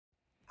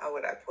how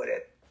would I put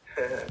it?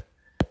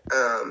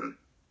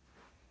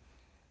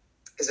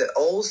 Is it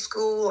old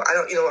school? I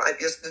don't,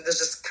 there's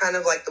just kind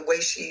of like the way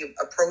she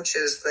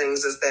approaches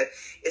things is that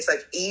it's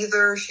like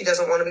either she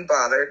doesn't want to be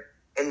bothered,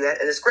 and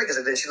it's great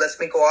because then she lets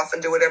me go off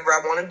and do whatever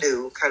I want to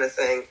do, kind of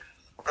thing.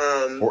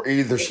 Or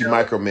either she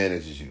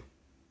micromanages you.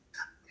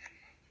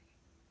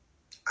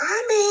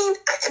 I mean,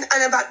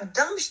 and about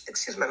dumb shit,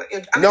 excuse me.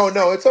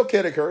 No, it's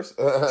okay to curse.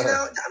 I'm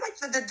like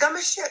the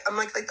dumbest shit. I'm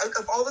like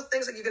of all the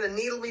things that you're going to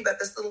needle me about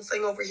this little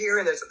thing over here,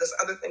 and there's this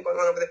other thing going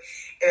on over there,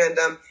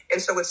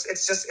 and so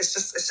it's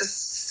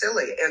just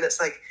silly, and it's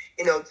like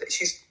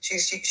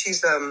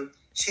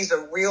she's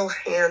a real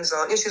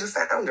hands-on, and she's a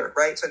founder,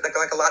 right? So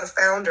like a lot of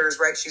founders,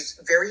 right?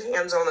 She's very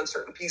hands-on on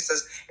certain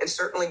pieces, and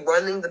certainly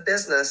running the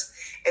business,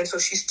 and so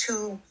she's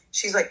too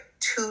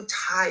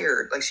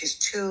tired, like she's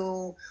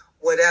too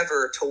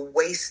whatever to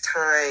waste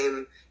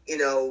time,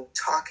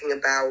 talking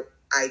about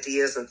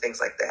ideas and things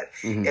like that.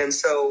 Mm-hmm. And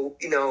so,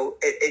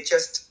 it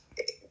just,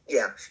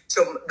 yeah.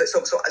 So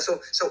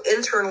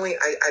internally,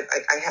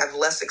 I have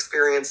less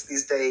experience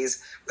these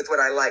days with what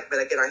I like. But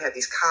again, I have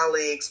these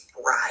colleagues,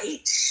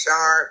 bright,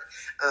 sharp.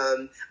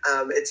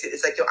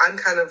 It's like, I'm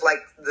kind of like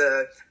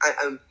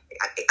I'm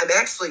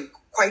actually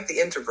quite the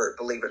introvert,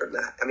 believe it or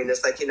not. I mean,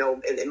 it's like,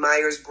 in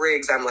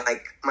Myers-Briggs, I'm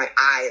like, my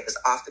eye is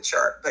off the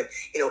chart. But,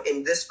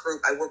 in this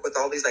group, I work with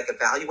all these like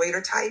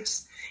evaluator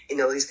types,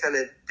 these kind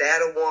of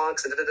data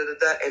wonks and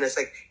it's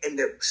like, and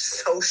they're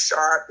so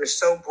sharp, they're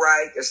so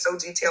bright, they're so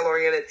detail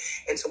oriented.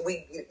 And so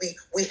we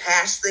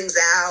hash things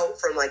out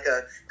from like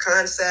a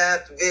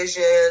concept,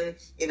 vision,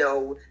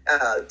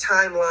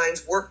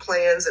 timelines, work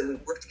plans, and we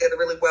work together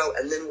really well.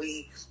 And then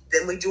we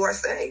do our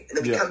thing, and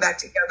then we come back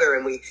together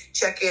and we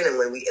check in.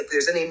 And if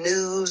there's any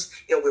news,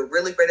 we're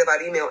really great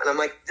about email. And I'm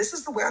like, this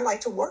is the way I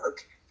like to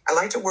work. I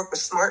like to work with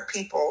smart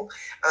people,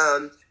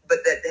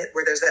 but that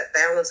where there's that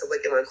balance of like,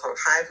 I call it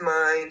hive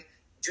mind,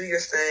 do your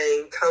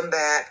thing, come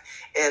back.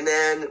 And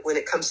then when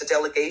it comes to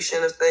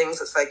delegation of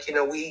things, it's like,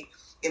 we,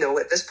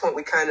 at this point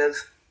we kind of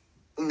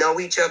know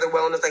each other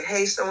well enough, like,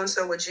 hey,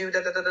 so-and-so, would you,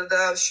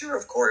 sure,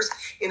 of course,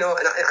 and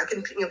I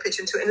can, pitch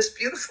into it, and it's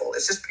beautiful.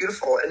 It's just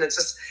beautiful. And it's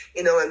just,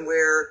 and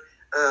we're,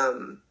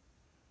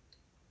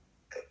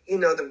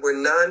 that we're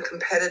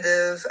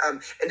non-competitive,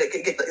 and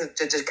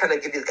to kind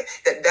of give you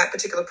that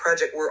particular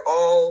project, we're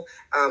all,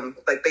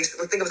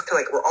 basically think of it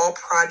kind of like we're all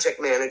project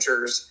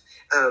managers,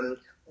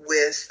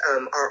 with,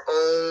 our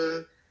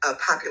own,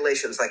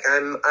 populations. Like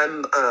I'm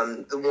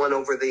the one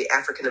over the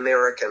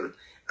African-American,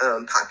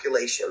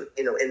 population,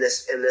 in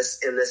this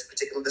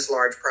particular, this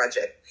large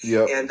project.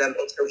 Yep. And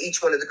so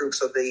each one of the groups,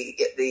 so the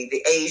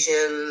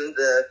Asian,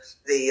 the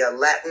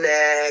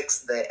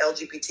Latinx, the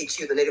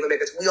LGBTQ, the Native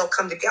Americans, we all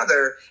come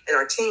together in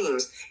our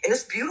teams, and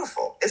it's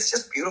beautiful. It's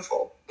just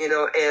beautiful,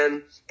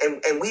 and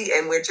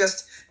we're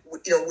just,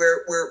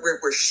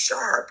 we're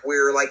sharp.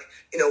 We're like,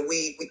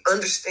 we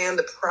understand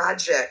the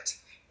project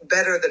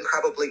better than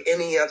probably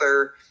any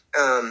other,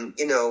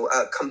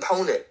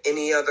 component,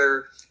 any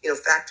other,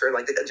 factor,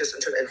 like just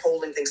and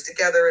holding things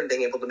together and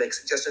being able to make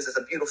suggestions is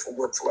a beautiful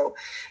workflow.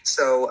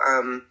 So,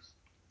 I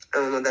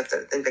don't know, I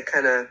think that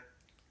kind of,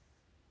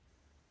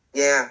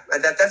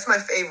 that's my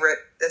favorite.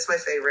 That's my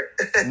favorite.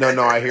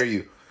 No, I hear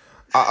you.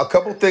 A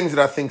couple things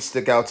that I think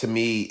stick out to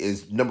me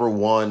is number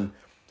one,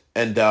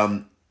 and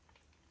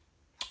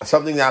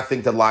something that I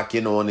think to lock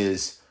in on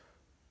is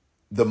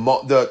the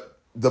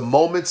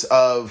moments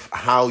of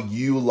how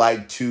you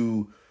like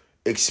to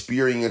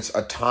experience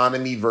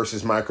autonomy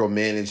versus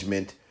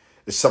micromanagement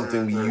is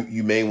something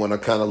you may want to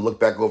kind of look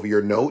back over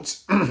your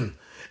notes. And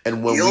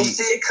when you'll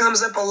see it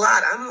comes up a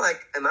lot, I'm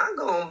like, am I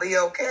going to be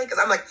okay? Because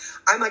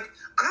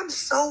I'm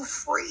so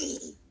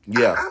free.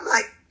 Yeah. I'm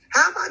like,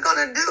 how am I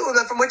going to do?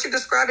 And from what you're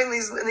describing in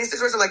these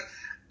situations, I'm like,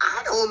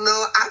 I don't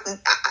know.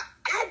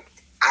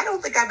 I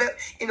don't think I've been,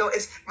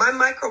 it's my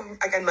micro,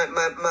 again,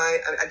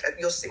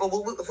 you'll see,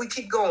 well, if we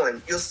keep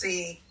going, you'll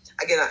see,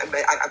 again,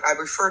 I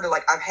refer to,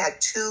 like, I've had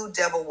 2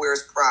 Devil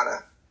Wears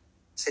Prada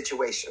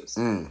situations.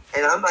 And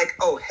I'm like,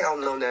 oh, hell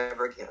no,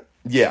 never again.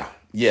 Yeah.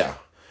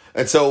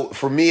 And so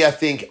for me, I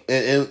think,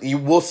 and you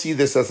will see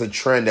this as a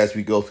trend as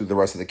we go through the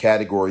rest of the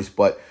categories,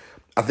 but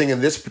I think in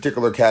this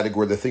particular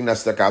category, the thing that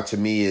stuck out to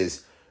me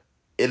is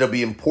it'll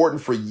be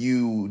important for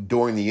you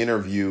during the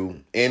interview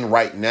and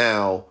right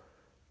now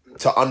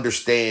to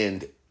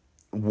understand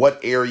what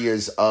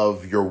areas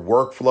of your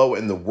workflow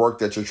and the work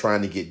that you're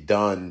trying to get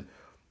done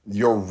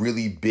you're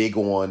really big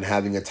on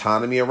having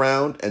autonomy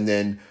around, and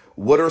then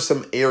what are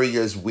some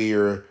areas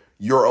where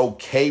you're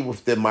okay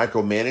with them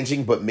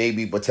micromanaging, but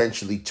maybe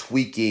potentially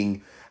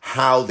tweaking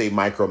how they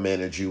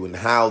micromanage you and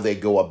how they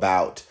go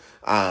about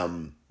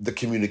the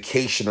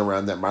communication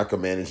around that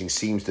micromanaging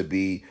seems to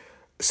be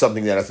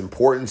something that is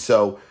important.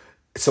 So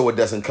it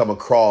doesn't come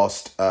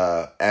across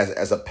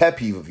as a pet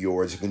peeve of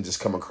yours. It can just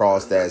come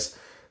across as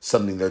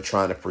something they're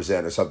trying to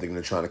present or something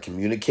they're trying to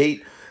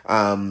communicate.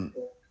 And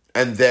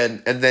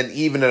then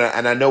even,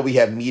 and I know we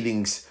have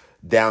meetings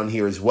down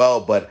here as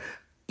well, but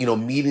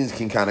meetings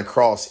can kind of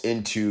cross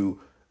into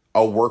a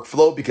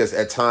workflow, because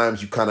at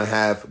times you kind of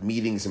have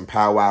meetings and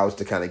powwows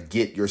to kind of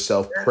get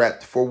yourself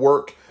prepped for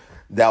work.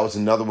 That was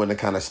another one that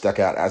kind of stuck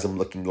out as I'm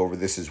looking over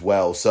this as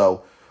well.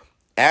 So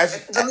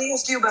let me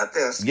ask you about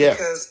this,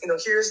 because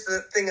here's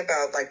the thing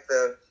about like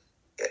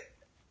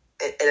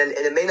and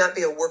it may not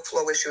be a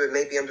workflow issue. It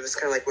may be under this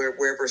kind of like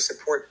wherever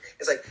support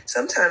is. Like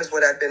sometimes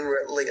what I've been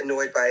really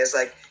annoyed by is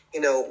like,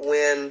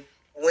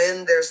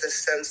 when there's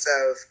this sense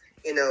of,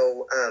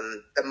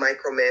 the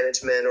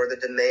micromanagement or the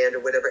demand or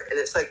whatever. And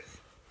it's like,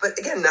 but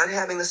again, not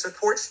having the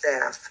support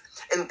staff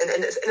and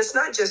it's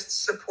not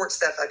just support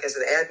staff, like as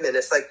an admin.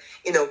 It's like,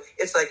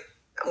 it's like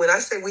when I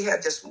say we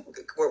have just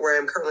where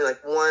I'm currently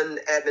like one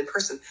admin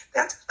person,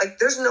 that's like,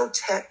 there's no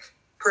tech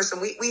person.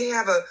 We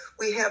have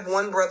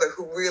one brother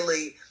who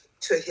really,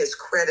 to his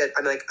credit,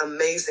 I'm like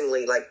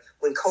amazingly, like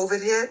when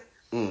COVID hit,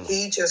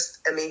 he just,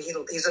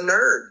 he's a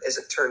nerd, as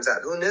it turns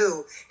out. Who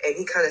knew? And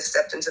he kind of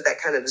stepped into that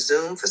kind of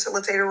Zoom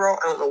facilitator role.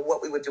 I don't know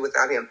what we would do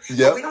without him.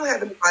 Yep. But we don't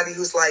have anybody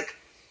who's like,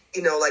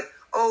 like,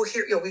 oh,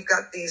 here, we've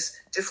got these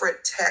different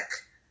tech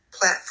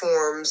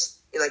platforms.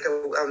 Like, I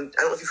don't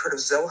know if you've heard of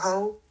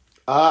Zoho.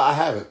 I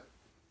haven't.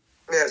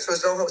 Yeah, so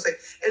Zoho's like,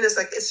 and it's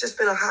like, it's just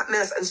been a hot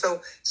mess. And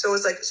so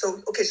it's like,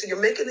 okay, so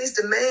you're making these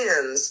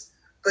demands,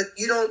 but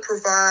you don't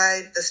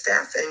provide the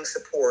staffing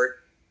support,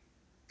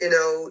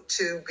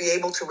 to be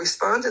able to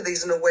respond to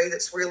these in a way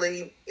that's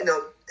really,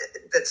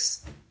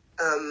 that's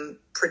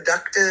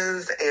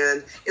productive.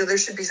 And, there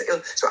should be,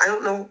 so I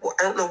don't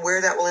know where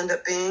that will end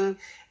up being.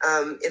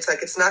 It's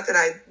like, it's not that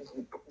I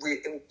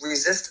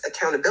resist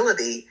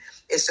accountability.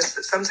 It's just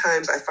that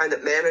sometimes I find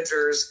that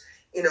managers,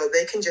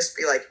 they can just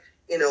be like,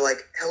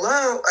 like,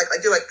 hello,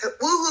 like you're like,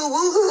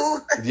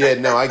 woohoo. Yeah,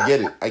 no, I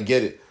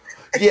get it.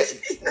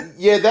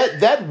 Yeah,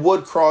 that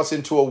would cross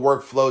into a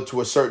workflow to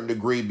a certain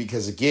degree,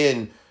 because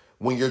again,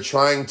 when you're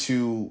trying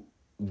to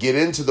get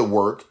into the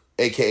work,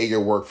 aka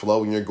your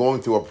workflow, and you're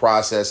going through a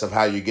process of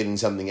how you're getting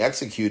something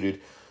executed,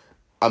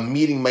 a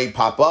meeting may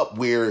pop up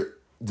where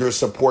there's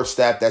support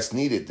staff that's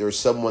needed. There's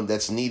someone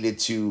that's needed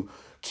to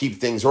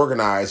keep things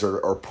organized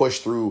or push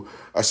through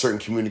a certain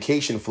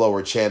communication flow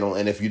or channel.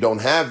 And if you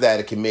don't have that,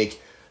 it can make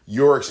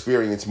your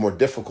experience more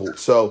difficult.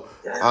 So,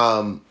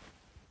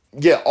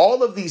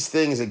 all of these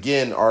things,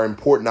 again, are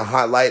important to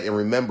highlight and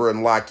remember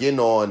and lock in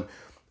on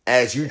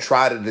as you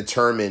try to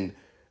determine,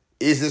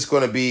 is this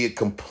going to be a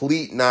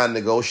complete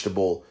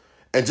non-negotiable?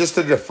 And just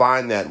to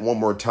define that one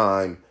more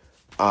time,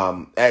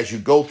 as you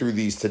go through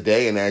these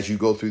today and as you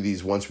go through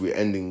these once we're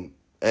ending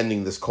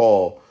this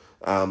call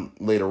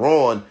later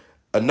on,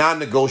 a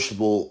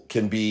non-negotiable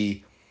can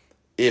be,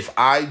 if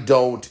I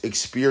don't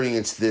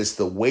experience this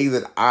the way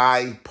that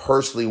I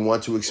personally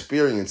want to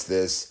experience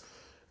this,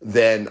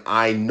 then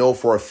I know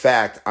for a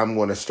fact I'm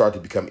going to start to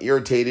become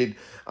irritated.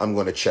 I'm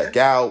going to check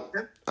out.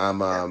 I'm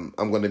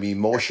going to be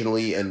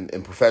emotionally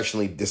and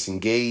professionally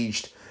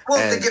disengaged.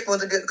 Well, to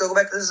go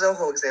back to the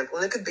Zoho example,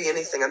 and it could be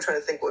anything. I'm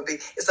trying to think what would be.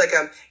 It's like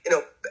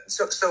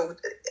so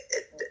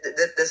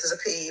this is a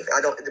peeve.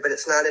 But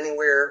it's not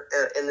anywhere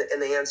in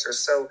the answers.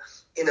 So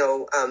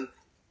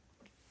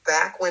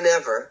back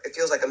whenever, it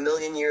feels like a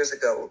million years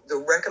ago, the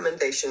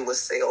recommendation was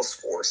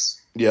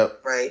Salesforce.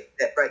 Yep. Right.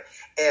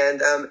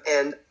 And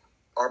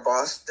our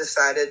boss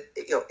decided,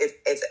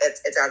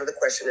 it's out of the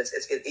question.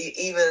 It's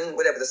even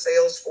whatever the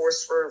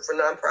Salesforce for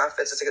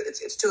nonprofits.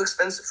 It's too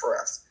expensive for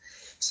us.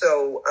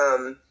 So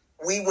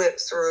we went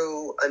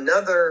through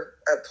another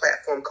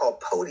platform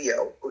called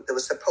Podio that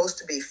was supposed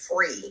to be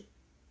free,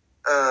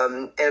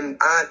 and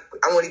I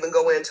won't even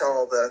go into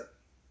all the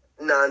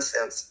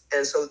nonsense.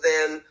 And so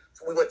then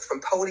we went from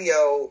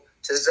Podio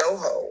to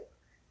Zoho,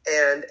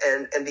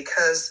 and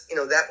because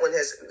that one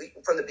has,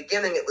 from the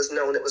beginning it was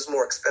known it was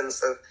more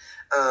expensive.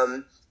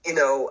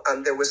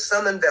 There was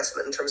some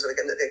investment in terms of,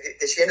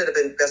 she ended up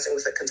investing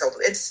with a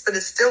consultant. But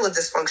it's still a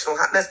dysfunctional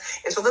hot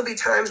mess. And so there'll be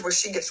times where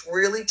she gets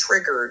really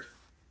triggered,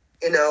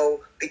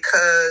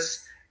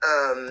 because,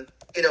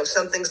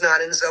 something's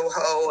not in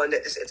Zoho and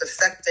it's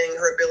affecting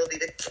her ability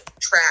to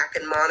track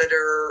and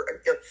monitor.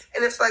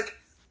 And it's like,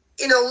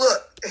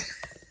 look,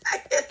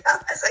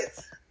 it's like,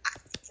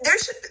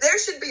 there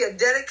should be a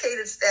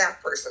dedicated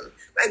staff person.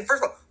 And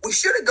first of all, we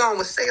should have gone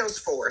with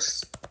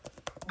Salesforce.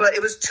 But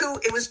it was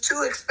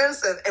too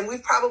expensive, and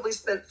we've probably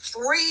spent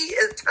 3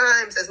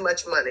 times as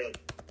much money,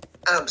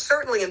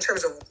 certainly in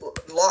terms of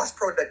lost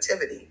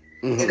productivity,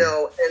 And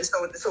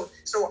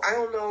so I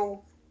don't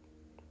know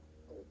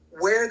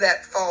where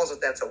that falls. If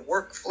that's a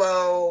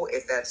workflow,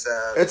 if that's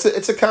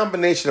it's a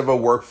combination of a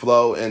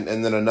workflow and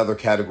then another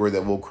category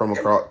that we'll come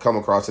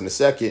across in a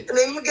second. And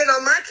then you get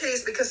on my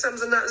case because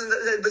something's not.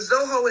 But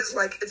Zoho is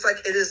like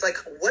it is like,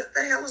 what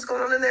the hell is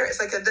going on in there?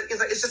 It's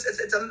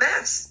it's a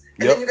mess.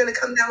 And then you're going to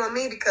come down on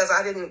me because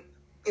I didn't,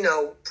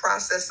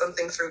 process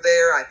something through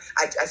there. I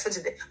sent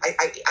it.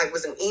 I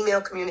was in email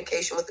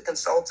communication with the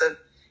consultant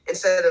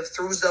instead of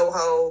through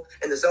Zoho,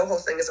 and the Zoho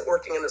thing isn't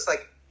working. And it's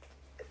like,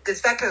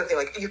 it's that kind of thing.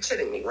 Like, you're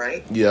kidding me,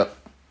 right? Yep.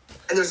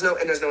 And there's no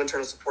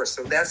internal support.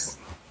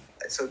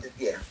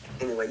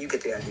 Anyway, you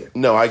get the idea.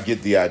 No, I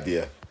get the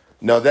idea.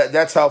 No,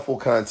 that's helpful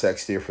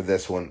context here for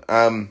this one.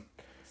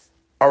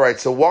 All right,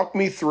 so walk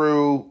me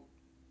through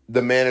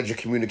the manager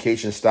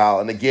communication style.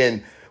 And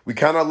again, we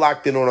kind of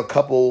locked in on a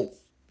couple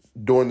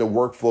during the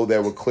workflow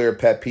that were clear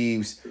pet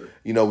peeves.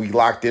 You know, we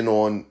locked in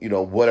on, you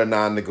know, what a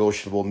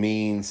non-negotiable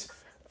means,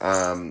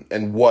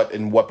 and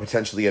what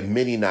potentially a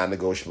mini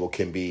non-negotiable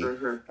can be.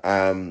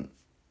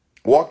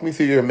 Walk me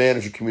through your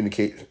manager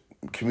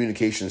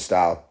communication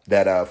style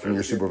that from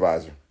your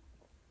supervisor.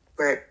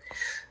 Right.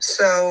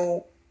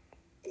 So,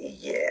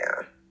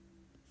 yeah.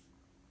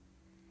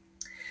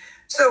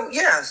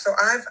 So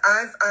I've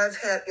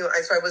had, you know,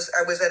 so I was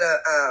at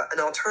an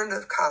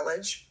alternative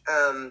college.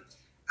 So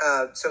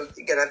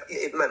again,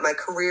 my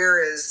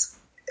career is,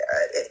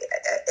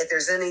 if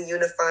there's any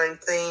unifying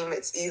theme,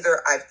 it's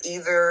I've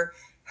either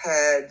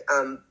had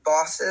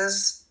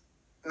bosses,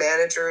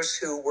 managers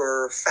who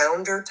were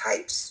founder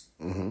types,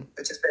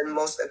 which has been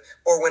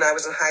or when I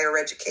was in higher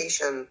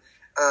education,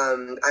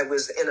 I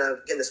was in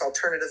this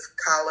alternative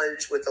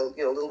college with a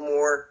little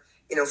more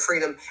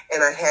freedom,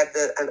 and I had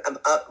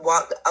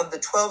of the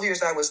 12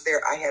 years I was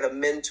there, I had a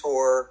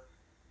mentor,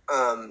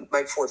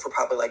 Mike Ford, for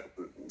probably like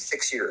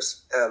 6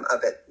 years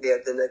of it. Yeah,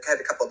 then I had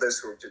a couple of those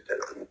who were just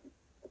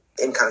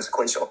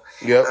inconsequential.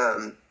 Yep.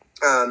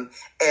 And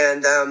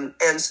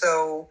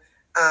so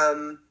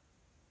I've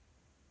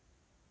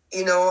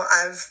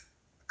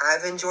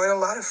enjoyed a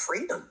lot of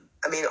freedom.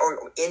 I mean,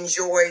 or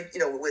enjoyed,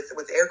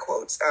 with air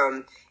quotes.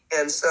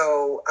 And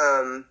so,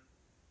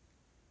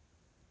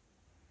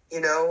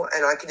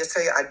 and I can just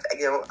tell you,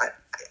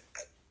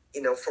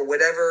 for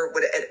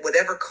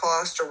whatever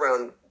cost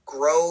around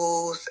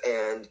growth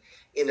and,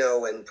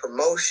 and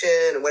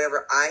promotion and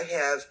whatever, I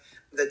have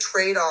the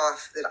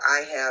trade-off that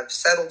I have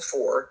settled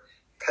for,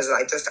 because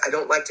I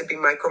don't like to be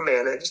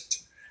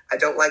micromanaged. I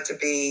don't like to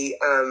be,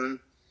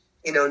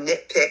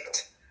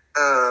 nitpicked,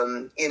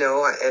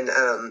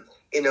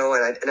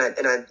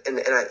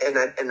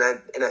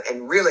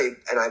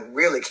 I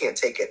really can't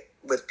take it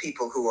with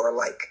people who are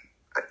like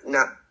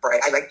not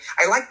bright. I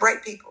like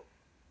bright people.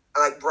 I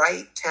like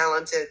bright,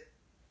 talented,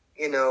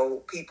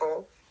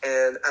 people,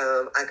 and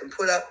I can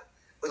put up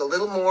with a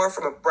little more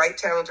from a bright,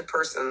 talented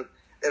person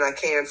than I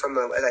can from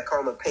as I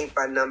call them, a paint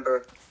by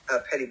number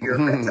petty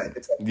bureaucrat type.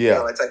 It's like,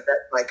 it's like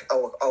that. Like,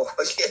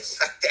 it's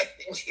like that.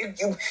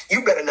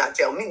 You better not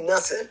tell me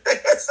nothing.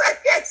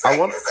 I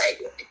want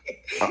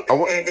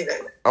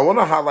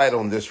to highlight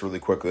on this really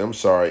quickly. I'm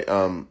sorry.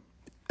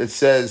 It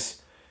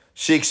says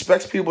she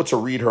expects people to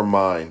read her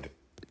mind.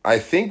 I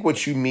think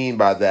what you mean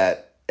by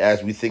that,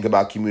 as we think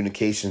about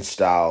communication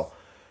style,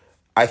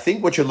 I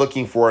think what you're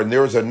looking for, and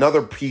there is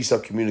another piece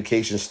of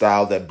communication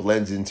style that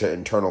blends into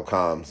internal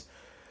comms.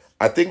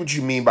 I think what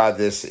you mean by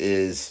this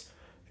is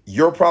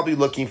you're probably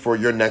looking for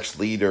your next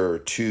leader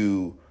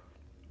to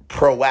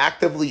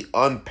proactively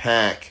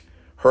unpack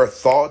her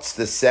thoughts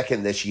the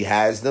second that she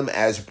has them,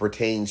 as it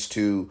pertains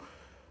to,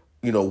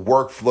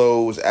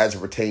 workflows, as it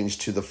pertains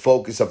to the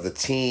focus of the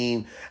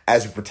team,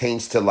 as it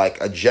pertains to like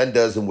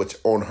agendas and what's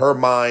on her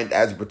mind,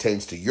 as it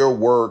pertains to your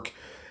work,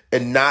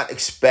 and not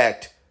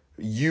expect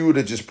you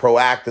to just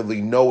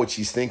proactively know what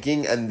she's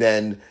thinking and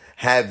then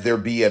have there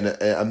be a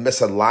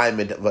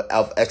misalignment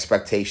of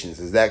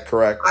expectations. Is that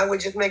correct? I would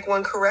just make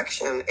one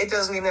correction. It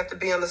doesn't even have to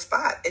be on the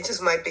spot. It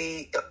just might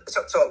be the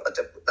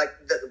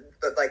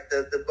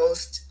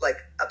most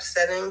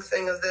upsetting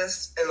thing of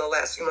this in the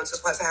last few months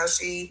was how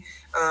she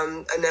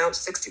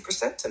announced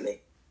 60% to me.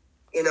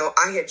 I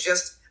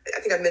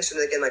think I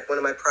mentioned it again, like one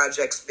of my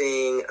projects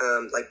being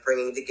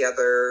bringing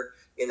together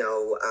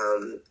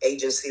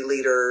agency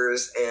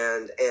leaders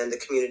and the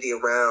community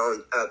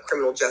around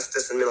criminal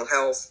justice and mental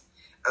health.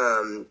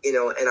 I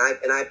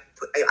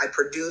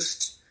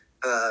produced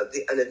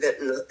an event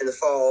in the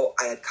fall.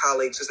 I had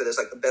colleagues who said it's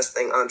like the best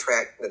thing on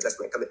track. That's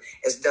not coming.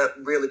 It's done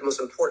really the most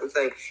important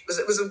thing.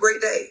 It was a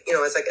great day.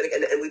 It's like,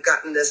 and we've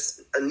gotten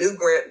a new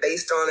grant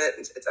based on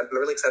it. I'm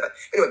really excited about it.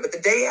 Anyway, but the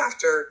day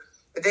after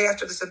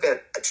this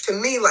event, to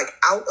me, like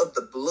out of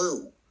the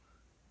blue,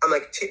 I'm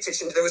like,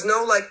 there was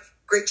no like,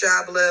 great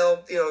job,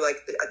 Lil,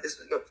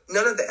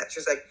 none of that.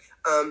 She's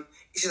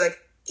like,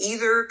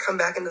 either come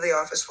back into the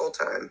office full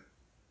time,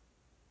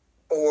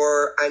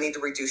 or I need to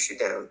reduce you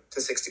down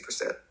to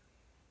 60%.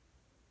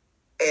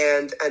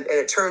 And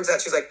it turns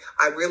out she's like,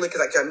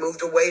 because I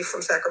moved away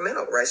from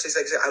Sacramento, right? She's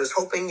like, I was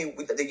hoping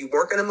that you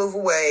weren't going to move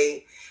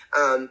away,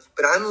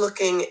 but I'm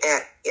looking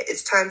at,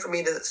 it's time for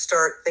me to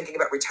start thinking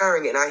about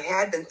retiring. And I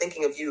had been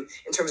thinking of you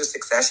in terms of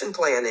succession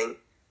planning.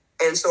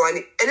 And so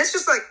and it's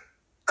just like,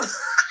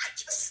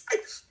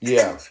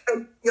 yeah.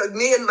 And,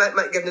 me and my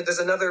there's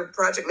another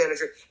project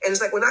manager, and it's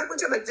like when I went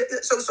to him, like,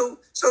 so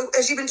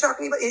has she been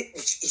talking about it?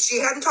 She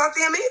hadn't talked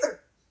to him either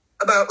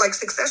about like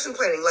succession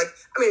planning. Like,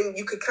 I mean,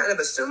 you could kind of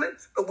assume it,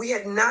 but we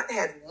had not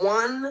had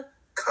one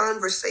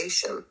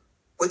conversation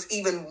with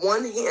even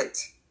one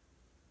hint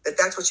that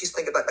that's what she's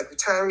thinking about, like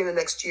retiring in the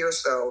next year or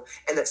so,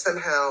 and that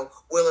somehow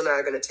Will and I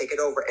are going to take it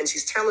over. And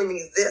she's telling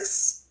me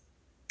this,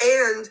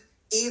 and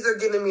either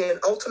giving me an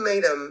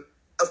ultimatum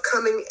of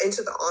coming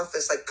into the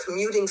office, like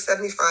commuting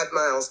 75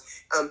 miles,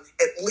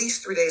 at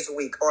least 3 days a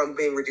week, or I'm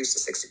being reduced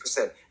to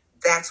 60%.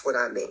 That's what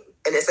I mean.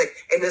 And it's like,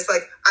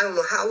 I don't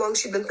know how long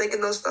she's been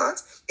thinking those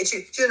thoughts. And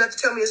she doesn't have to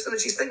tell me as soon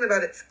as she's thinking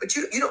about it. But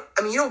you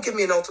don't give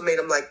me an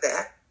ultimatum like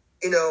that,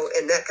 and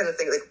that kind of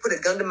thing. Like, put a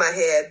gun to my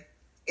head,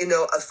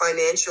 a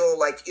financial,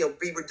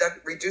 be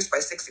reduced by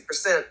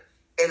 60%.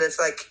 And it's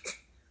like,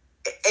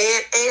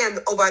 and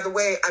oh, by the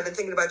way, I've been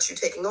thinking about you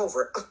taking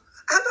over.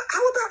 How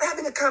about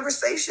having a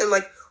conversation?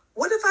 Like,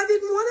 what if I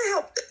didn't want to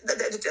help?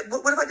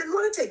 What if I didn't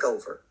want to take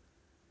over?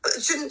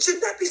 Shouldn't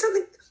that be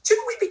something?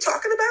 Shouldn't we be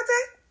talking about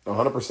that?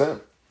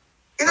 100%.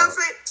 You know what I'm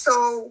saying?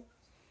 So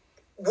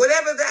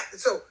whatever that,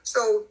 so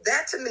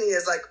that to me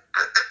is like,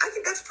 I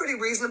think that's pretty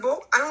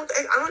reasonable. I don't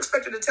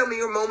expect you to tell me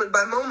your moment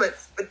by moment,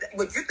 but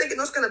if you're thinking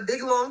those kind of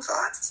big long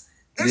thoughts,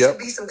 there should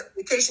be some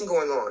communication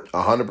going on.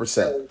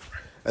 100%.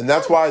 And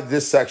that's why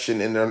this section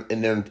in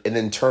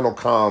internal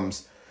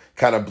comms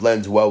kind of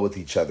blends well with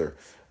each other.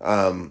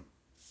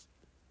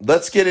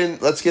 Let's get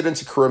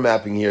into career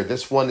mapping here.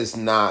 This one is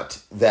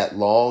not that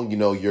long.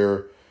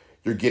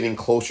 You're getting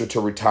closer to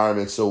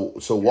retirement. So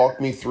walk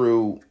me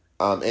through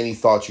any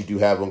thoughts you do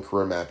have on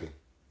career mapping.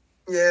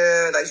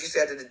 Yeah, like you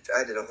said,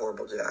 I did a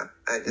horrible job.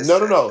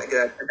 No. No, with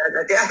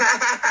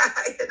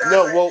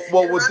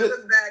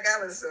this, I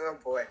was oh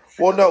boy.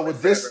 Well, no,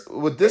 with this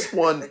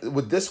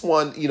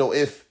one,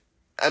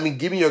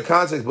 give me your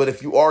context. But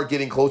if you are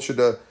getting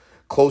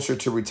closer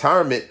to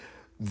retirement,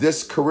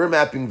 this career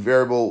mapping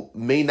variable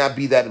may not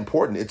be that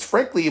important. It's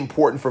frankly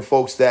important for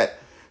folks that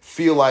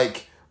feel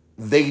like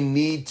they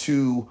need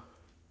to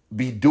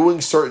be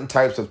doing certain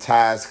types of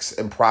tasks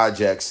and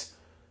projects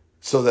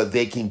so that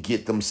they can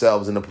get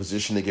themselves in a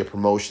position to get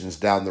promotions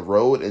down the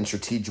road, and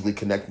strategically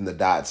connecting the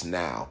dots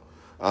now.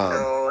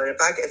 If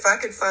I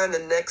could find the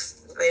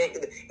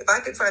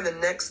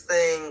next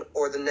thing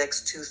or the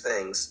next two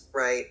things,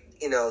 right,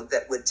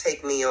 that would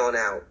take me on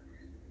out,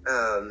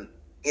 and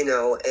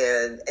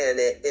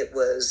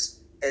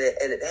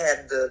it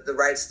had the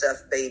right stuff,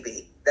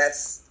 baby.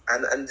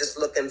 I'm just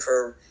looking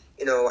for,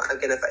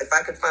 again, if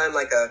I could find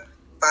like a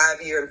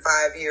 5-year and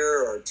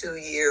 5-year, or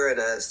 2-year and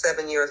a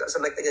 7-year, or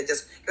something like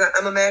that.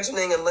 I'm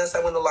imagining, unless I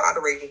win the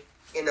lottery,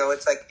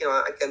 it's like,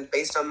 I can,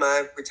 based on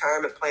my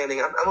retirement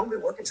planning, I'm gonna be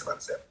working till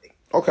I'm 70.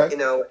 Okay.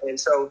 And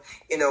so,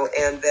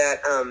 and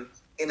that,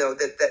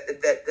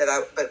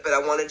 but I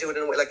want to do it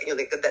in a way, like,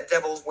 that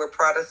Devils Wear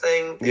Prada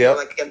thing. Yeah.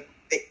 Like, again,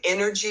 the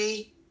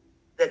energy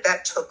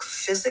that took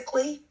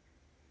physically.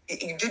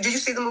 Did you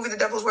see the movie The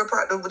Devil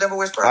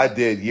Wears Prada? I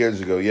did,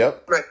 years ago.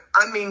 Yep. Right.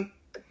 I mean,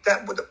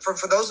 that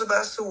for those of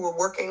us who were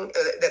working,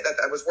 that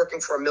I was working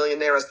for a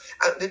millionaire.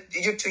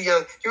 You're too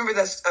young. Do you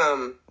remember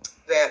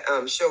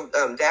that show,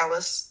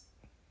 Dallas?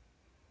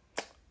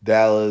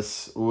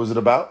 Dallas. What was it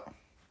about?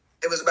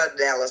 It was about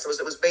Dallas.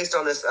 It was based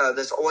on this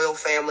oil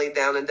family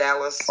down in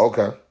Dallas.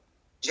 Okay.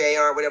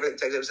 JR, whatever.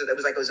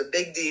 It was a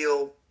big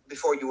deal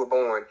before you were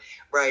born,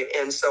 right?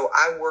 And so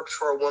I worked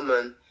for a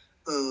woman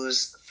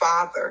whose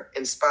father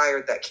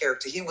inspired that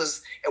character. He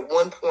was, at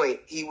one point,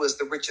 he was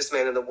the richest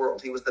man in the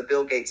world. He was the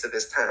Bill Gates of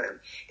his time.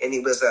 And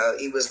he was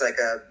like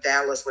a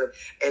Dallas.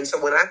 And so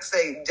when I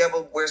say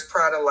Devil Wears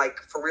Prada, like,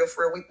 for real,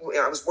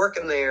 I was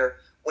working there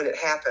when it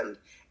happened,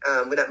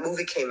 when that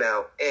movie came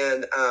out.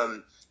 And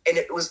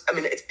it was,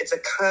 it's a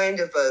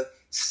kind of a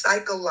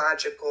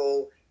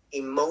psychological,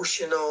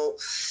 emotional,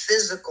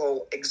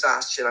 physical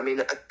exhaustion.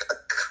 A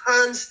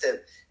constant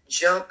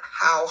jump,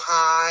 how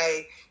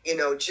high,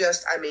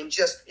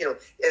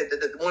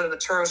 one of the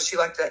terms she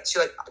liked, and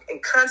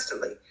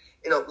constantly,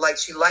 like,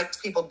 she liked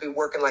people to be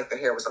working like their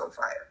hair was on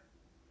fire,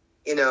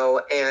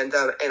 and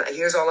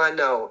here's all I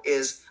know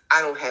is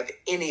I don't have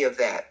any of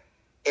that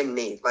in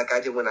me like I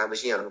did when I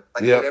was young.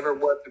 Like, whatever it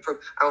was,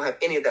 I don't have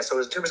any of that. So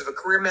in terms of a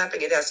career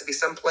mapping, it has to be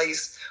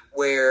someplace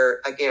where,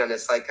 again,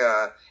 it's like,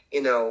 I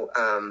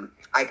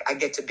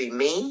get to be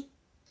me.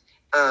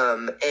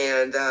 And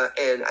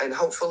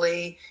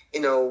hopefully,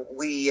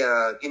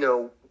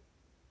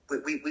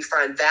 we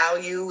find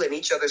value in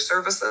each other's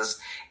services,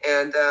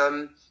 and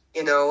I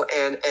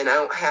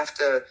don't have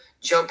to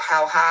jump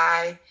how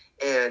high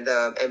and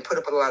put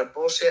up with a lot of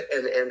bullshit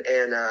and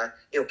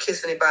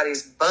kiss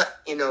anybody's butt,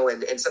 and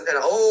some kind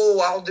of,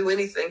 I'll do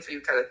anything for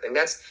you kind of thing.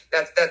 That's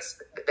about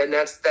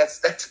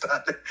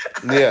it.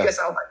 Yeah. I guess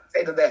I'll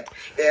say to that.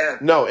 Yeah.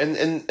 No,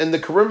 and the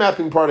career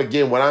mapping part,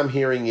 again, what I'm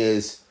hearing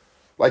is,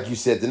 like you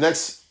said, the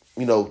next,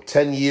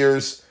 10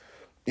 years,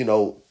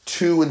 2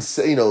 and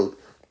 3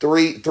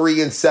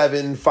 and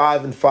 7,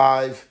 5 and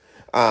 5.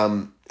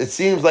 It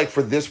seems like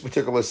for this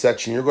particular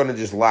section, you're going to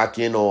just lock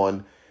in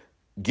on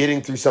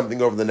getting through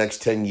something over the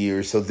next 10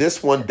 years. So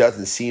this one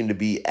doesn't seem to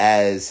be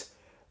as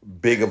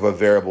big of a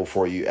variable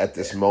for you at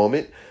this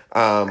moment.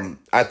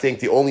 I think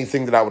the only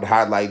thing that I would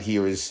highlight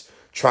here is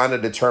trying to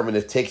determine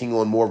if taking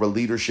on more of a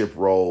leadership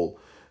role,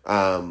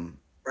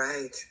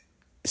 right,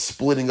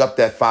 splitting up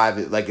that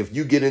 5, like if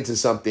you get into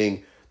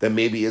something that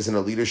maybe isn't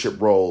a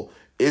leadership role,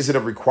 is it a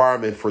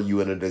requirement for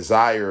you and a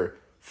desire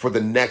for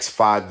the next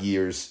 5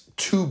 years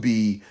to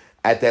be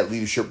at that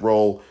leadership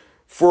role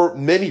for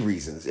many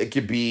reasons? It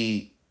could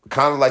be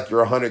kind of like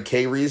your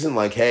 100K reason,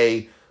 like,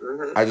 hey,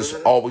 I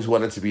just always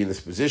wanted to be in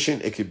this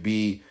position. It could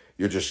be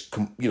you're just,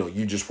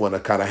 you just want to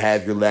kind of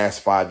have your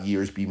last 5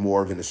 years be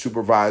more of in a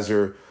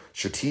supervisor,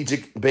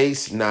 strategic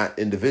base, not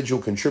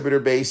individual contributor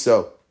base.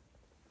 So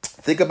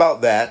think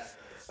about that.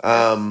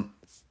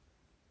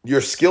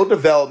 Your skill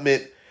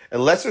development,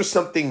 unless there's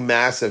something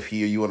massive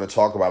here you want to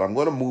talk about, I'm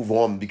going to move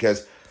on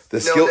because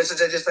this is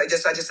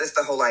it's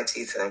the whole IT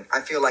thing. I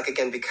feel like,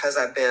 again, because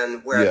I've been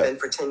where I've been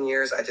for 10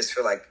 years, I just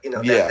feel like,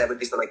 that would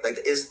be something like,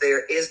 is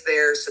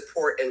there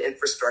support and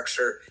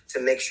infrastructure to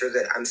make sure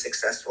that I'm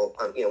successful,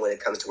 when it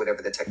comes to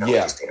whatever the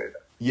technology standard is.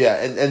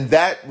 Yeah. And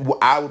that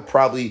I would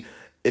probably,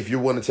 if you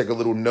want to take a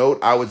little note,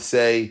 I would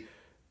say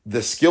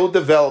the skill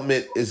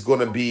development is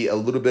going to be a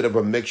little bit of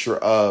a mixture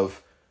of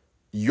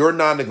your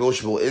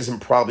non-negotiable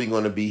isn't probably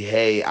going to be,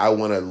 hey, I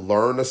want to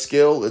learn a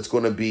skill. It's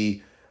going to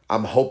be, my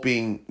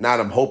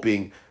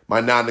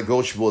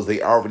non-negotiable is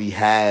they already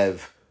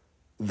have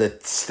the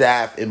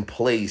staff in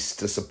place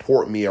to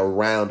support me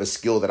around a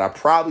skill that I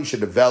probably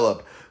should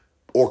develop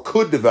or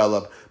could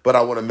develop, but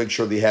I want to make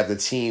sure they have the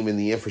team and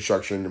the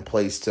infrastructure in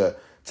place to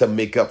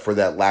make up for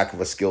that lack of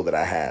a skill that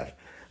I have.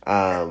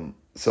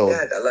 So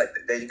yeah, I like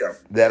that. There you go.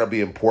 That'll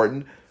be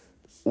important.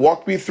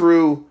 Walk me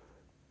through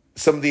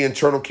some of the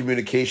internal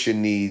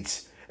communication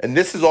needs, and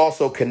this is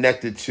also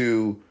connected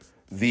to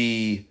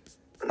the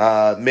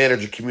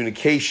manager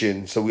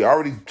communication. So we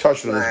already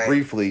touched on this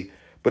briefly,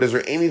 but is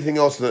there anything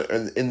else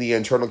in the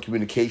internal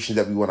communication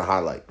that we want to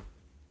highlight?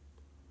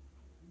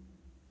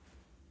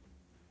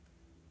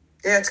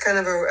 Yeah, it's kind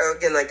of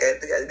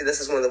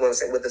this is one of the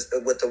ones with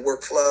the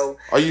workflow.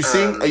 Are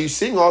you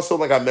seeing also,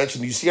 like I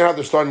mentioned, you see how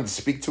they're starting to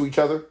speak to each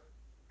other?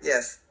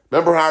 Yes.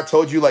 Remember how I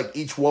told you, like,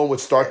 each one would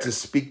start to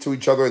speak to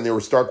each other and there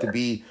would start to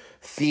be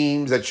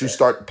themes that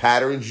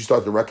patterns you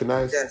start to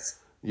recognize? Yes.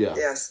 Yeah.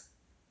 Yes.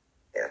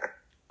 Yeah.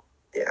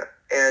 Yeah.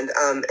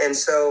 And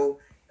so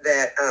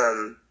that,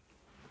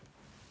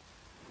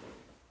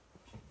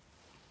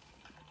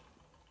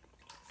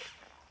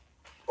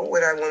 what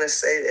would I want to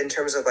say in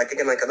terms of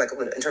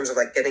in terms of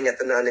getting at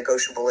the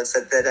non-negotiable, it's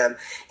that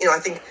I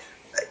think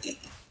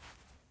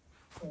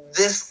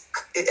this,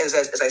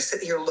 as I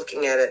sit here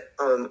looking at it,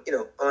 on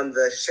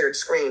the shared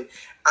screen,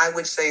 I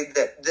would say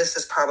that this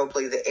is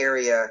probably the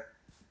area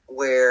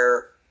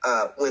where,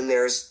 when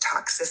there's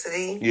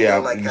toxicity,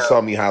 you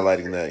saw me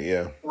highlighting that,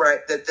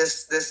 right. That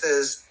this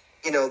is,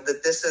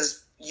 that this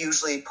is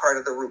usually part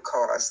of the root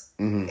cause,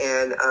 and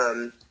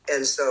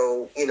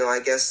so I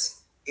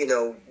guess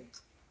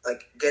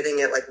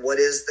getting at what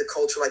is the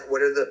culture,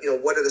 what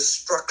are the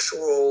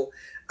structural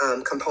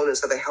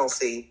components of a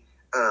healthy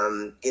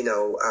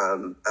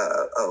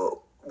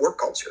work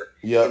culture,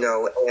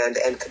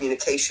 and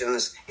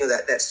communications,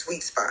 that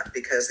sweet spot,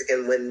 because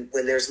again,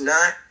 when there's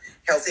not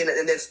healthy,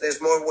 and there's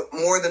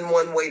more than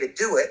one way to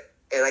do it,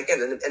 and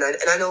again, and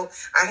I know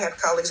I have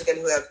colleagues again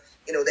who have,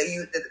 they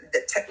use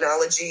the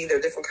technology. There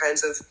are different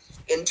kinds of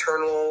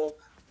internal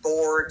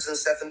boards and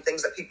stuff and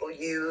things that people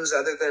use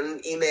other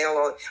than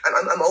email.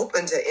 I'm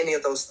open to any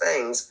of those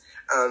things.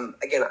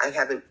 Again, I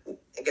have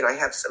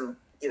some,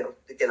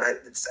 I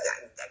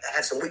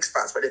have some weak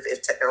spots, but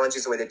if technology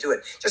is the way to do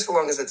it, just as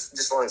long as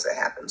it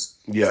happens.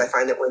 Because I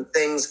find that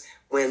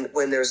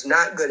when there's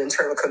not good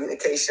internal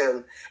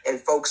communication and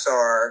folks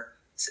are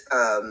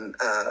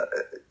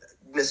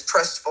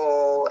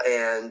mistrustful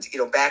and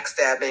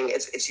backstabbing,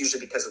 it's usually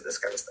because of this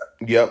kind of stuff.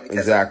 Yep,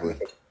 exactly.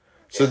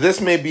 So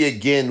this may be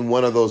again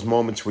one of those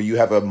moments where you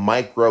have a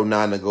micro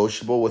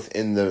non-negotiable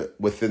within the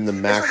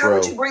macro. So how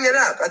would you bring it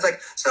up? I was like,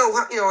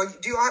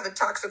 do you all have a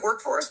toxic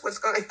workforce? What's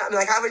going on?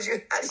 Like, how do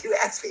you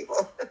ask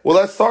people? Well,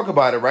 let's talk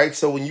about it, right?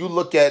 So when you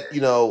look at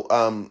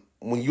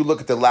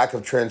the lack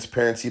of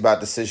transparency about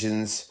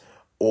decisions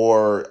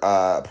or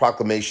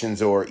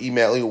proclamations or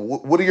emailing,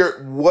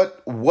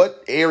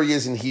 what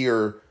areas in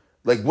here,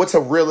 what's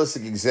a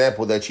realistic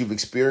example that you've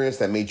experienced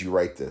that made you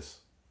write this?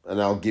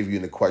 And I'll give you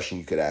the question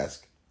you could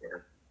ask.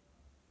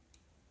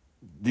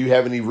 Do you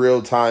have any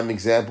real-time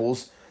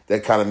examples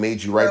that kind of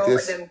made you write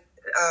this? Then,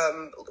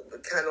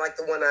 kind of like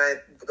the one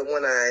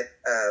I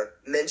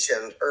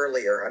mentioned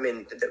earlier. I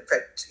mean, in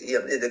fact,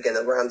 again,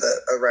 around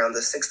the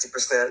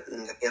 60%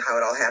 and how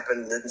it all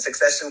happened and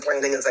succession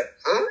planning. It's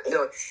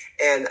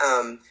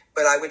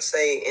but I would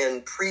say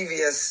in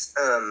previous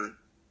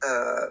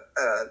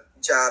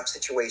job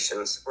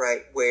situations,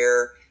 right,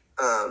 where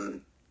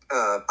I'll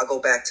go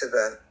back to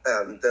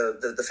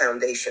the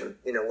foundation,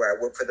 where I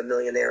work for the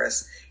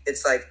Millionaires.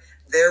 It's like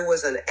there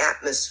was an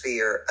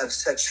atmosphere of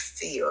such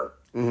fear,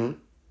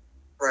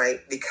 right?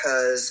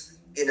 Because,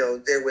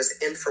 there was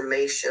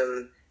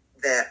information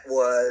that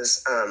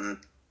was,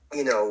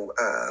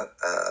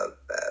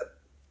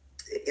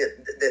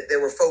 there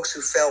were folks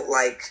who felt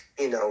like,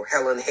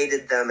 Helen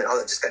hated them and all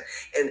that,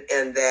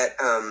 and that,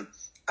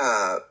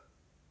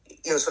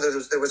 so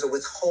there was a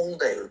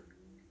withholding.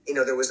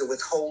 There was a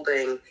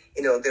withholding.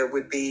 There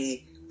would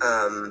be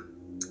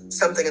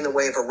something in the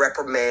way of a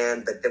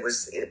reprimand, but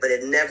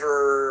it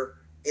never,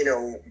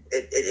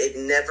 it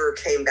never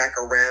came back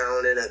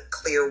around in a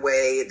clear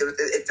way.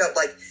 It felt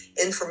like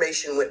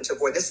information went into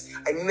void.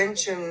 I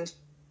mentioned,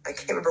 I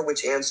can't remember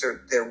which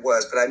answer there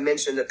was, but I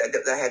mentioned that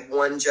I had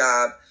one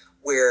job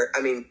where,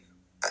 I mean,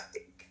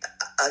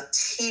 a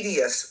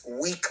tedious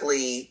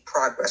weekly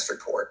progress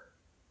report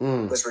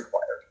was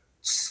required.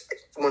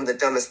 One of the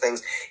dumbest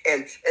things.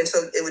 And so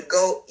it would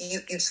go,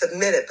 you'd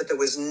submit it, but there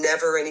was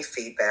never any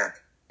feedback.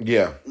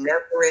 Yeah.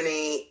 Never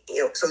any,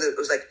 so it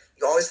was like,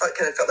 you always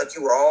kind of felt like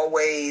you were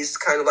always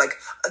kind of like,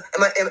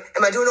 am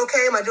I doing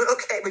okay? Am I doing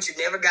okay? But you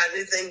never got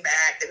anything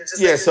back. And it's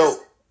just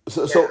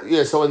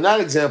so in that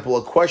example,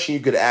 a question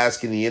you could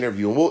ask in the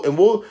interview, and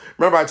we'll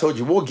remember I told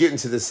you we'll get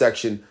into this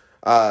section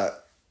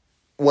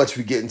once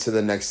we get into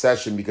the next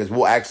session, because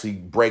we'll actually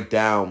break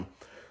down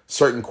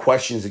certain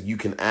questions that you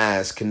can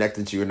ask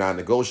connected to your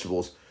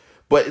non-negotiables.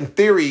 But in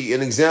theory,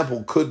 an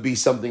example could be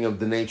something of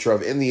the nature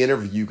of, in the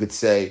interview, you could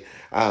say,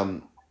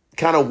 kind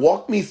of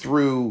walk me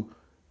through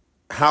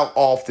how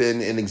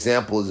often an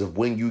example is of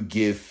when you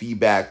give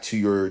feedback to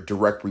your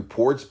direct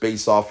reports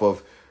based off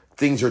of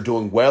things are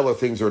doing well or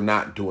things are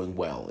not doing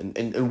well.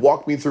 And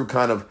walk me through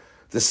kind of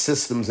the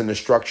systems and the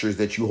structures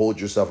that you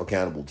hold yourself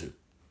accountable to.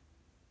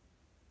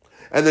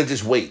 And then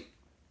just wait.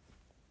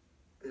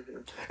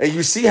 And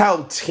you see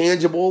how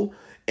tangible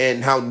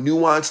and how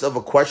nuanced of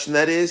a question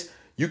that is.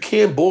 You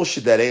can't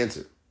bullshit that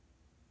answer.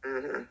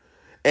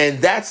 And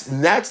that's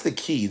the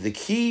key.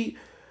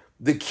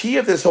 The key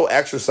of this whole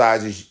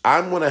exercise is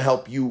I'm going to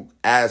help you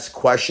ask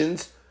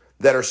questions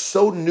that are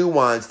so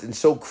nuanced and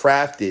so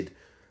crafted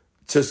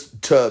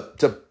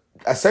to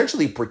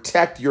essentially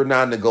protect your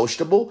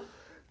non-negotiable,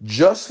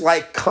 just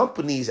like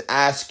companies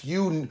ask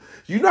you.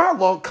 You know how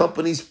long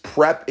companies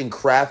prep and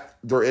craft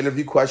their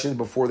interview questions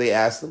before they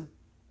ask them?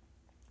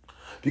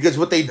 Because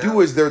what they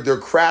do is they're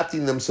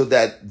crafting them so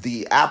that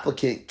the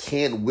applicant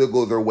can't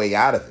wiggle their way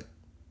out of it.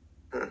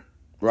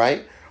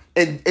 Right?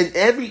 And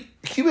every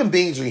human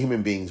beings are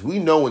human beings. We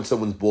know when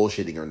someone's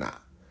bullshitting or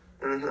not.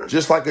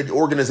 Just like an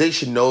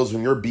organization knows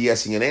when you're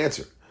BSing an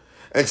answer.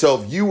 And so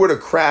if you were to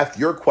craft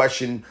your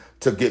question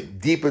to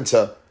get deep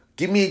into,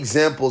 give me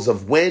examples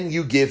of when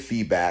you give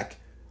feedback,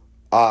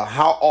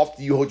 how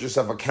often you hold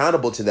yourself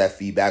accountable to that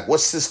feedback, what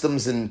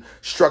systems and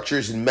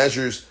structures and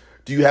measures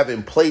do you have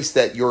in place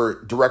that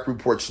your direct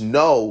reports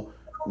know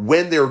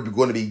when they're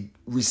going to be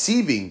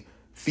receiving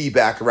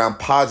feedback around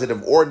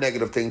positive or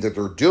negative things that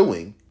they're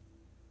doing.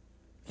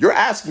 You're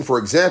asking for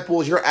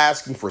examples, you're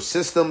asking for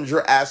systems,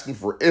 you're asking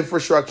for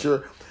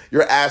infrastructure,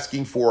 you're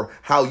asking for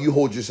how you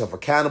hold yourself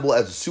accountable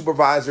as a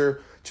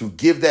supervisor to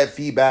give that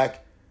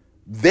feedback.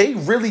 They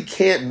really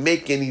can't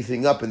make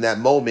anything up in that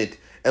moment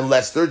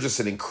unless they're just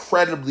an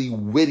incredibly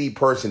witty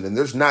person, and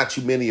there's not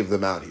too many of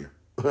them out here.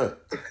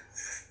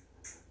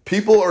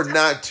 People are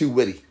not too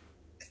witty.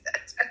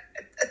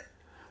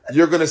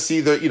 You're going to see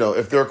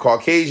if they're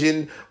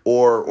Caucasian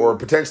or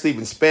potentially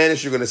even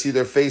Spanish, you're going to see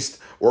their face,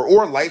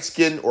 or light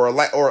skin or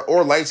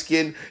light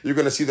skin, you're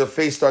going to see their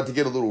face start to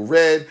get a little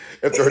red.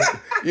 If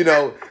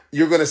they're,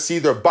 you're going to see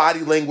their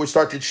body language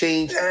start to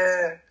change.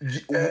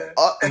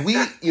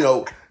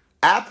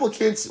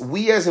 Applicants,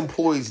 we as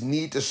employees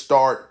need to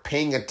start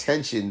paying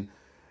attention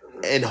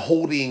and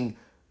holding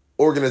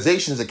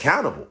organizations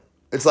accountable.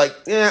 It's like,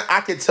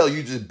 I can tell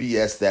you just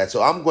BS that,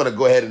 so I'm going to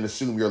go ahead and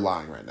assume you're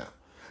lying right now.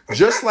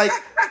 Just like,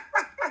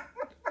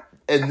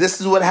 and this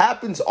is what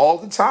happens all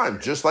the time.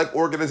 Just like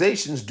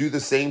organizations do the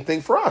same thing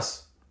for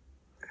us.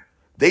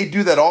 They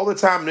do that all the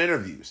time in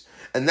interviews.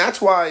 And that's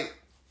why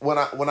when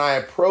I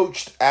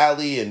approached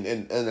Ali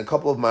and a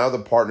couple of my other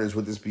partners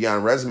with this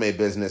Beyond Resume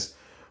business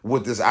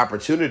with this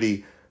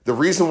opportunity, the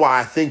reason why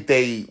I think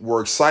they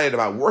were excited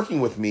about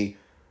working with me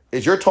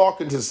is you're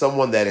talking to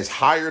someone that has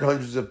hired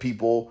hundreds of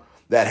people,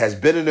 that has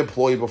been an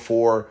employee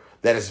before,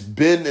 that has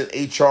been an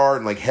HR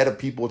and like head of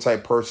people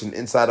type person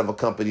inside of a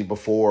company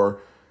before.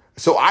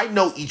 So I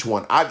know each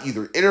one. I've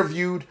either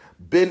interviewed,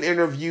 been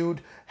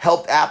interviewed,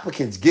 helped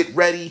applicants get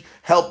ready,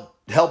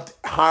 helped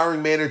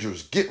hiring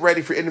managers get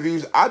ready for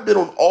interviews. I've been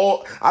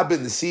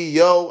the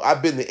CEO,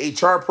 I've been the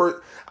HR person,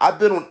 I've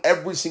been on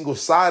every single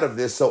side of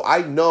this. So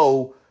I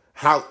know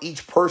how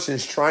each person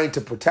is trying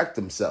to protect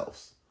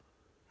themselves.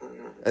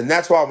 And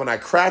that's why when I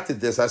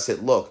crafted this, I said,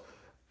 look,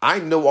 I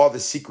know all the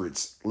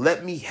secrets.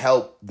 Let me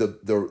help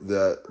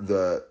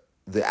the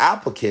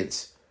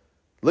applicants.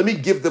 Let me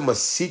give them a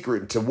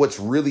secret to what's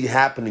really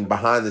happening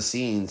behind the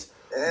scenes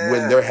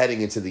when they're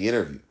heading into the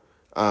interview.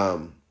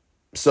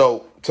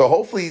 So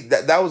hopefully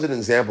that was an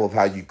example of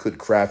how you could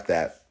craft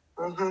that.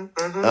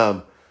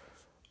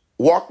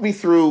 Walk me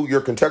through your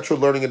contextual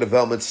learning and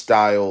development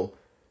style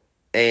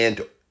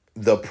and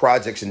the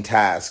projects and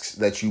tasks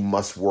that you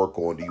must work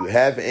on. Do you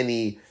have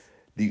any?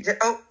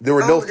 There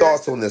were no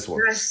thoughts on this one.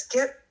 Did I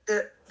skip?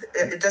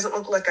 It doesn't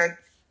look like I.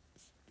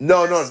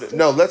 No.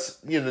 Let's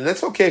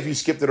that's okay if you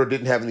skipped it or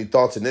didn't have any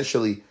thoughts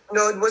initially.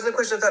 No, it wasn't a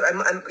question of thought.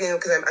 I'm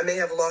because I may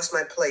have lost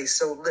my place.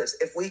 So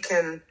if we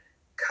can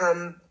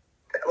come.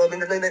 Well,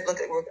 let me look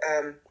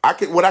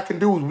at. What I can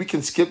do is we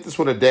can skip this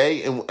one a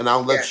day, and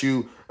I'll let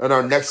you in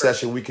our next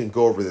session we can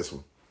go over this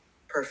one.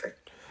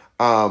 Perfect.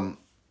 Because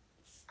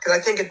I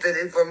think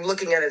if I'm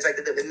looking at it, it's like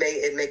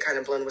it may kind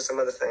of blend with some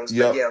other things.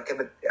 Yep. But yeah, okay,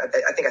 but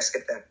I think I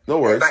skipped that. No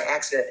worries. By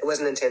accident, it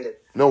wasn't intended.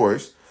 No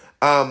worries.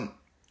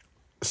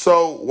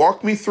 So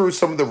walk me through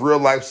some of the real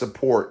life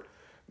support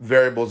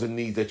variables and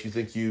needs that you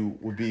think you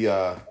would be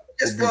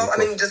Just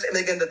and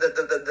again,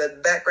 the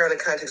background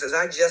and context is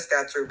I just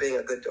got through being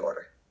a good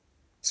daughter,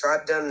 so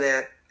I've done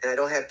that, and I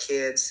don't have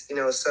kids,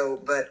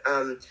 but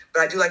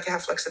I do like to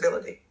have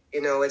flexibility.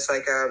 It's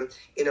like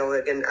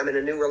again, I'm in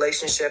a new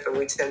relationship, and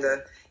we tend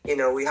to,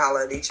 we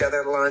holler at each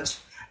other at lunch.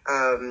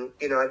 I've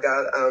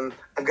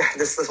got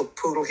this little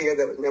poodle here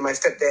that my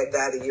stepdad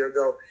died a year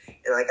ago,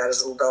 and I got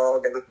his little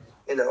dog, and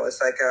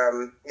it's like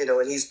and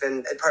he's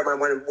been part of my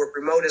want to work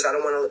remote is I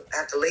don't want to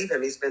have to leave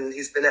him. He's been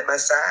at my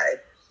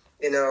side,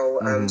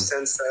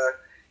 since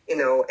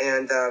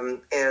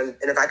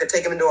and if I could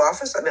take him into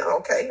office, I mean,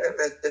 okay.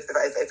 If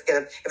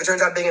it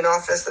turns out being in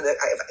office, and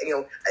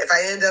if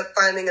I end up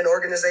finding an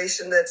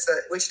organization that's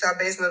Wichita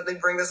based and they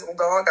bring this little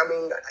dog, I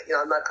mean,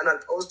 I'm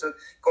not opposed to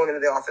going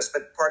into the office.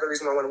 But part of the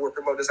reason I want to work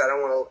remote is I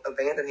don't want to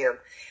abandon him,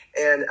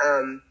 and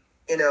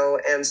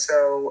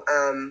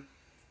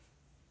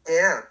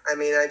yeah. I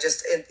mean,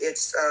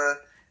 it's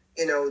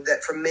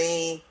that for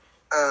me,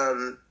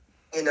 I'm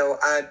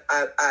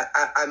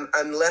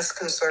less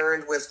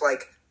concerned with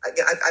like.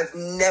 I've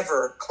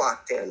never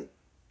clocked in.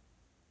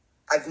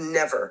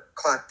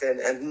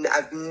 And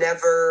I've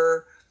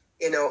never,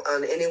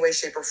 on any way,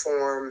 shape, or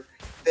form,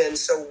 been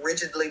so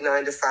rigidly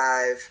 9 to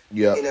 5.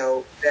 Yeah.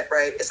 That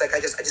right. It's like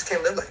I just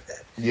can't live like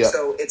that. Yeah.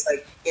 So it's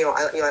like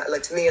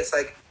to me, it's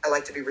like I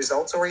like to be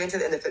results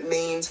oriented, and if it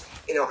means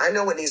I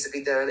know what needs to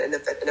be done, and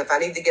if I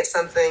need to get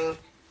something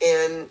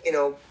in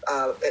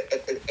at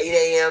 8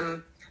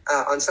 a.m.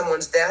 On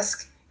someone's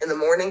desk in the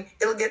morning,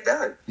 it'll get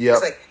done. Yeah.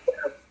 It's like.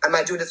 I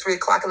might do it at 3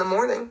 o'clock in the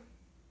morning.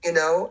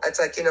 It's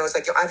like,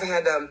 I've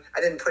had, I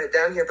didn't put it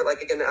down here, but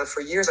like, again, for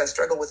years I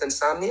struggled with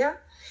insomnia.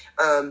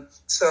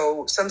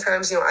 So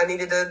sometimes, I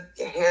needed to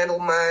handle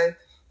my,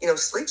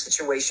 sleep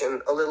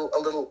situation a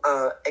little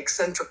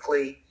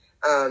eccentrically,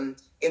 in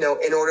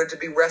order to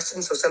be rested.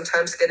 And so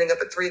sometimes getting up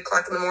at 3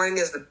 o'clock in the morning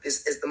is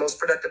the most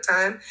productive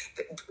time.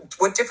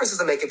 What difference does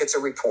it make if it's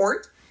a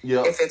report?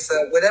 Yeah. If it's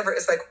whatever,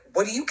 it's like,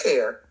 what do you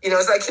care?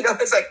 It's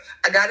like,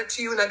 I got it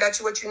to you and I got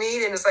you what you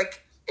need. And it's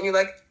like, and you're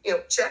like,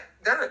 check,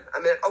 done. I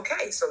mean,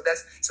 okay. So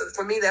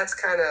for me, that's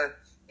kind of,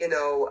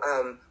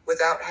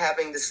 without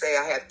having to say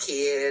I have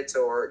kids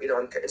or,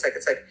 it's like,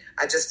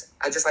 I just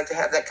like to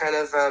have that kind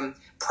of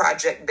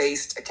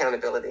project-based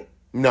accountability.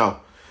 No.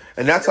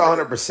 And that's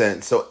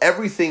 100%. So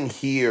everything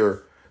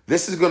here,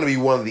 this is going to be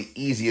one of the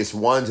easiest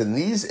ones. And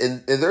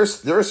there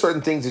are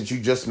certain things that you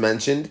just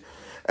mentioned,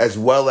 as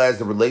well as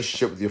the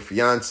relationship with your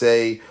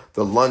fiance,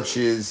 the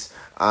lunches.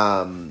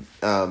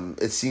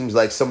 It seems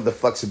like some of the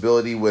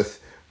flexibility with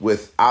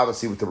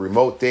obviously with the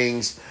remote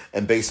things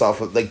and based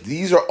off of like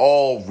these are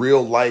all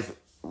real life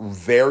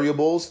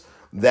variables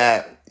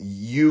that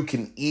you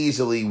can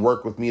easily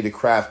work with me to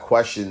craft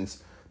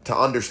questions to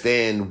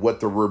understand what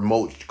the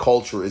remote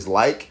culture is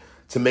like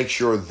to make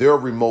sure their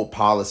remote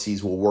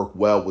policies will work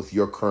well with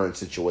your current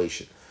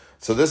situation.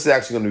 So this is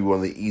actually going to be one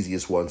of the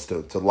easiest ones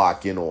to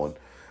lock in on.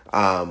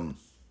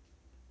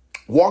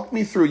 Walk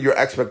me through your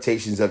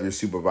expectations of your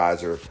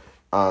supervisor.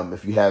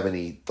 If you have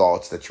any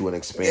thoughts that you want to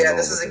expand on. Yeah,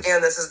 this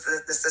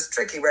is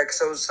tricky, right?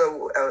 So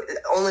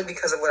only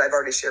because of what I've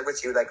already shared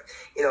with you, like,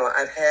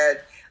 I've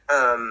had,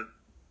 I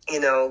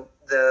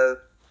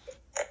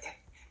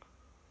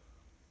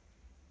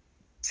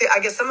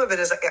guess some of it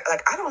is like,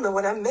 I don't know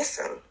what I'm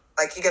missing.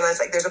 Like, again, it's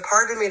like, there's a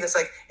part of me that's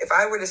like, if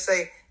I were to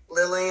say,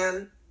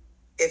 Lillian,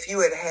 if you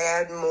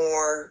had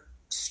more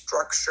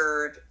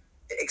structured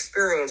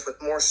experience with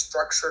more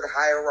structured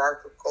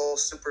hierarchical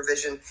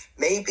supervision,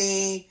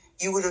 maybe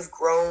you would have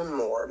grown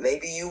more.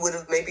 Maybe you would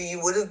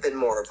have been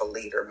more of a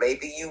leader.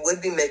 Maybe you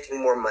would be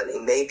making more money.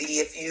 Maybe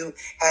if you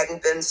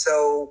hadn't been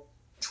so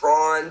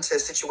drawn to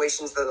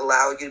situations that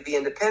allow you to be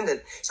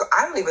independent. So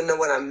I don't even know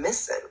what I'm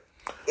missing,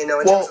 in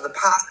terms of the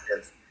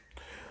positive.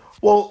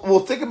 Well,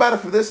 think about it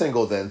from this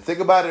angle then. Think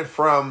about it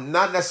from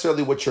not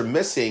necessarily what you're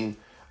missing.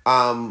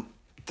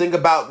 Think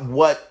about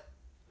what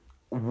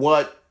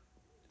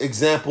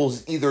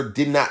examples either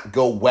did not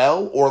go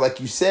well or,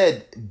 like you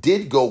said,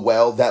 did go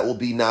well that will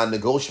be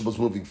non-negotiables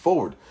moving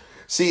forward.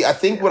 See, I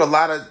think what a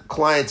lot of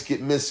clients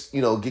get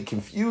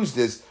confused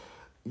is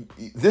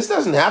this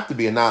doesn't have to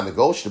be a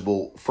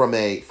non-negotiable from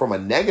a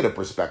negative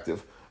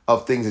perspective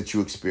of things that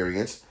you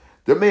experienced.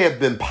 There may have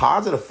been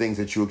positive things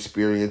that you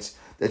experienced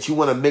that you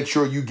want to make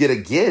sure you get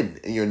again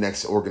in your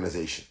next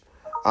organization.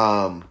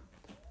 And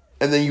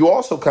then you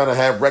also kind of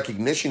have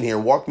recognition here.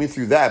 Walk me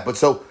through that. But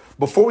so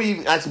before we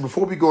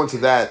go into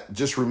that,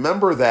 just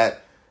remember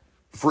that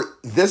for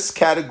this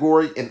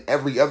category and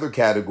every other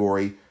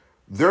category,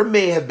 there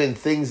may have been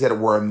things that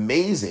were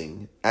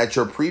amazing at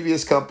your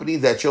previous company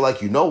that you're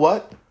like, you know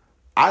what?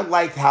 I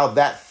liked how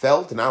that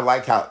felt and I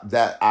like how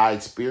that I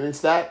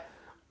experienced that.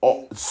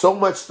 So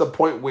much to the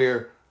point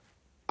where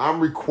I'm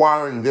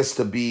requiring this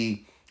to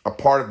be a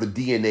part of the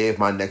DNA of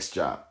my next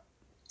job.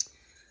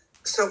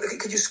 So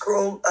could you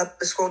scroll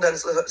down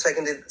so I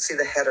can see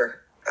the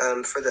header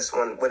for this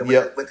one, what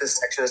this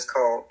section is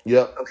called?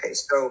 Yep. Okay,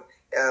 so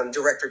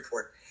direct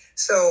report.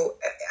 So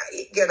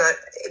again,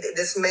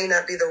 this may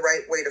not be the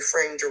right way to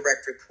frame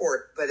direct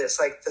report, but it's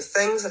like the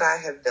things that I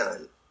have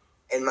done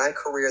in my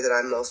career that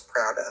I'm most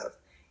proud of.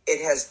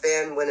 It has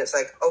been when it's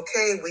like,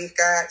 okay, we've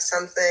got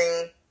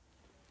something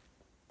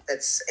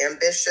that's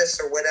ambitious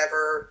or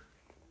whatever.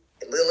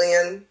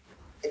 Lillian's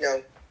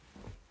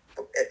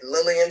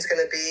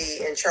going to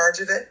be in charge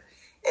of it.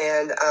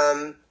 And,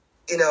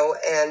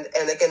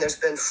 and again, there's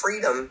been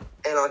freedom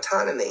and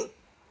autonomy,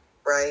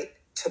 right,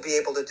 to be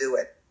able to do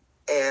it.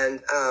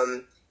 And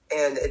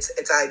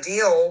it's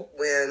ideal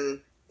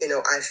when,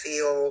 I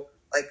feel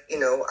like,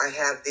 I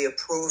have the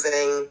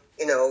approving,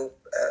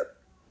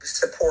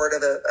 support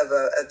of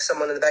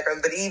someone in the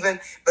background. But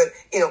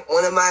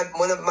one of my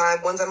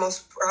ones I'm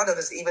most proud of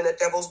is even at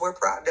Devil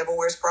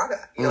Wears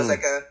Prada. It's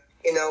like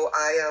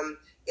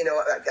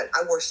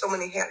I wore so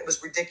many hats. It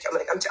was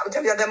ridiculous. I'm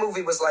telling you, that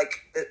movie was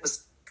like, it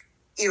was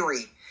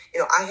eerie.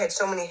 I had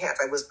so many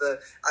hats. I was the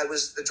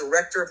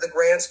director of the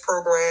grants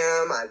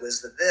program. I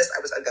was the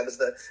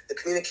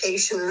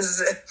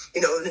communications,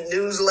 the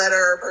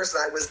newsletter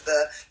person. I was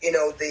the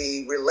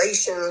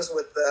relations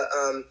with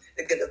I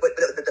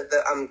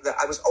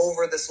was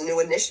over this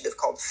new initiative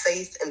called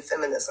Faith and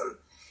Feminism,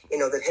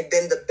 that had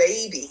been the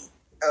baby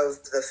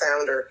of the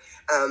founder.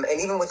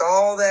 And even with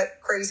all that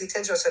crazy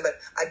tension,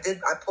 I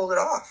pulled it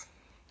off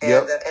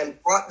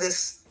and brought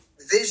this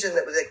vision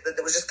that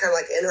was just kind of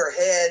like in her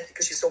head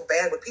because she's so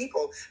bad with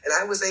people. And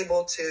I was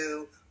able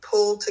to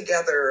pull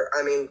together,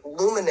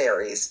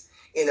 luminaries,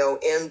 in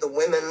the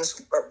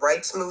women's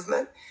rights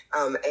movement,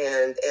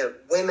 and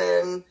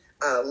women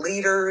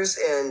leaders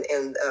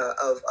and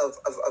of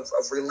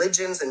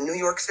religions in New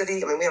York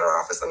City. We had our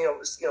office, Fifth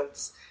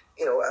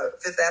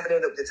Avenue,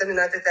 the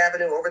 79th Fifth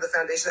Avenue, over the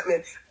foundation.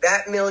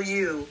 That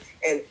milieu,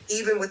 and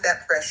even with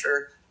that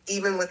pressure,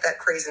 even with that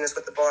craziness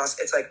with the boss,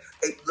 it's like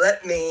they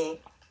let me.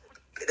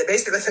 They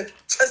basically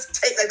just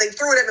take, they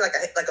threw it at me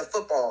like a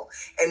football,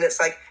 and it's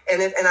like,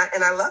 and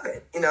I love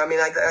it.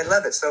 I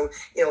love it. So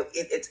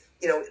is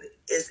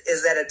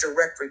that a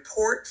direct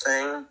report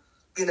thing?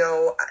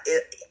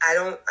 I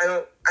don't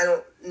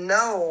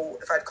know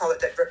if I'd call it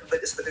that, but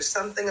there's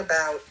something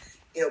about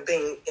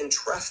being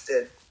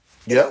entrusted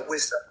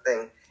with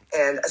something,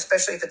 and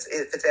especially if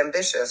it's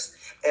ambitious,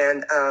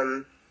 and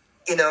and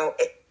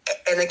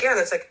again,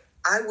 it's like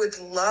I would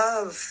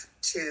love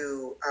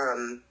to.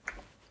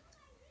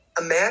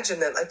 Imagine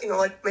that,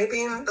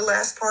 maybe in the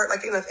last part,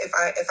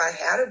 if I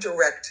had a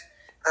direct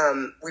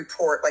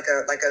report, like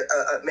a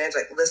manager,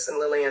 like, listen,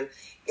 Lillian,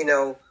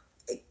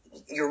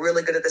 you're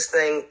really good at this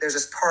thing. There's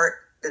this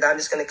part that I'm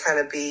just going to kind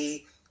of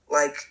be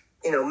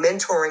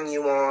mentoring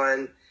you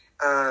on,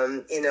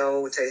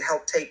 to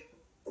help take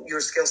your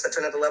skill set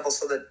to another level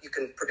so that you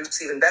can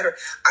produce even better.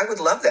 I would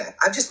love that.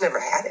 I've just never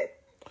had it,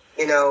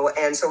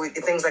 and so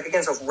things like,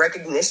 again, so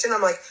recognition,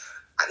 I'm like,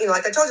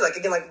 like I told you,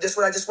 just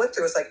what I just went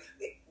through. It's like,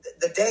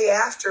 the day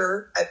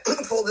after I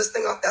pulled this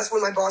thing off, that's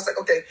when my boss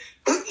okay,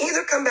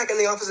 either come back in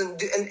the office and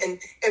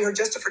her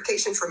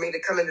justification for me to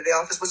come into the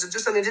office was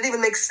just something that didn't even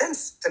make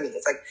sense to me.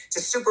 It's like, to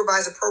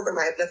supervise a program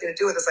I had nothing to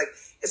do with. It's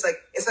like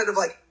instead of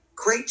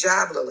great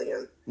job,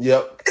 Lillian.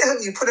 Yep.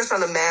 You put us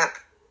on the map.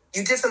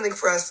 You did something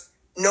for us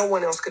no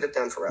one else could have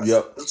done for us.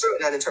 Yep.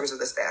 Certainly not in terms of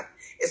the staff.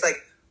 It's like,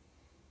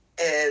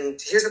 and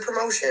here's a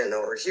promotion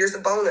or here's a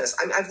bonus.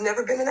 I've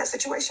never been in that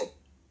situation.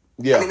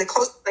 Yeah. The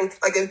closest thing,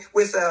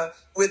 with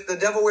the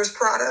Devil Wears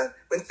Prada,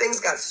 when things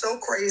got so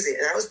crazy,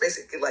 and I was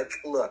basically like,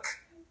 look,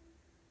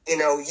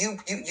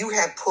 you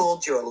had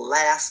pulled your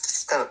last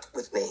stunt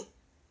with me.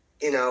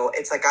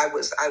 It's like I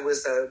was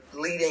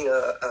leading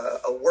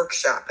a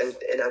workshop, and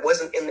I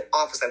wasn't in the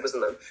office. I was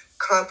in the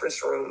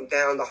conference room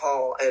down the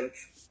hall, and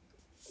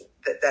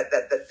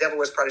that Devil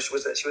Wears Prada, she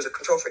was a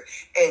control freak,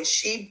 and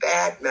she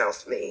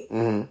badmouthed me.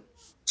 Mm-hmm.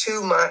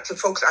 To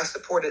folks I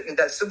supported and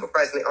that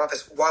supervised in the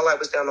office while I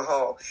was down the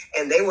hall.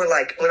 And they were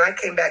like, when I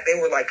came back, they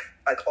were like,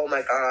 oh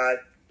my God,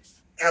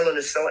 Helen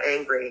is so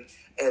angry.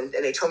 And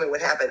they told me what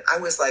happened. I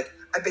was like,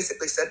 I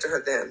basically said to her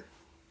then,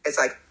 it's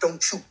like,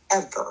 don't you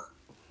ever,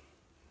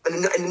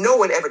 and no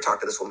one ever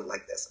talked to this woman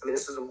like this.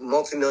 This is a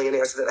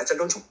multimillionaire. So I said,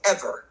 don't you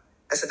ever.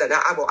 I said that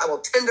now I will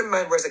tender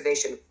my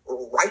resignation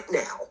right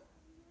now.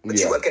 But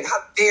you, again,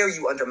 how dare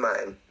you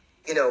undermine,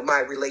 my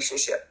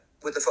relationship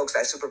with the folks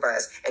I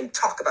supervised and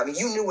talk about me.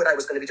 You knew what I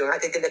was going to be doing. I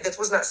think that this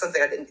was not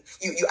something I didn't.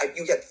 You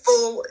had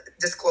full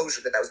disclosure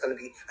that I was going to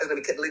be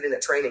leading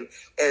that training,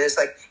 and it's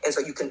like, and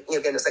so you can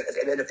again, it's like,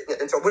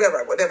 and so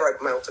whatever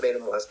my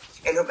ultimatum was,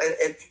 and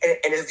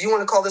if you want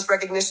to call this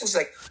recognition, it's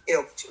like,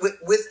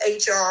 with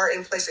HR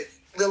in place, like,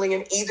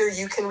 Lillian, either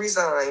you can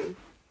resign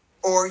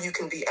or you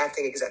can be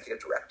acting executive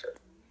director.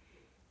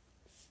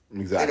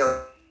 Exactly.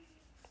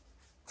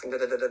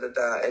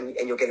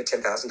 And you'll get a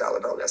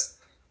 $10,000 bonus.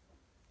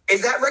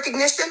 Is that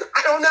recognition?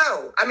 I don't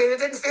know. It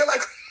didn't feel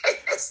like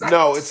it's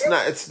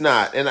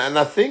not. And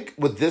I think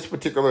with this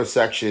particular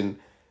section,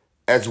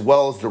 as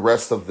well as the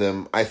rest of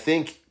them, I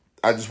think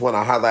I just want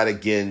to highlight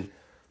again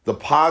the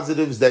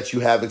positives that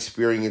you have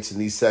experienced in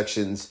these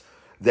sections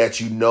that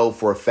you know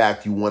for a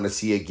fact you want to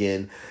see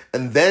again.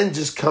 And then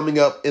just coming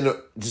up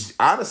just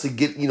honestly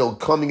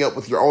coming up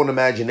with your own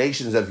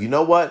imaginations of, you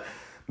know what,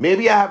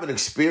 maybe I haven't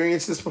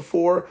experienced this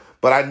before,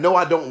 but I know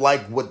I don't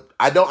like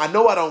I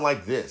know I don't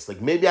like this.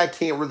 Like maybe I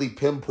can't really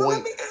pinpoint. Well,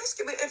 let me ask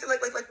you,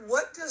 like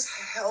what does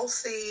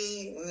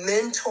healthy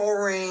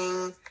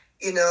mentoring,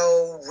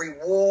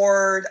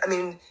 reward? I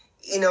mean,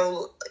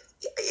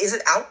 is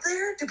it out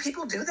there? Do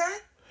people do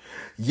that?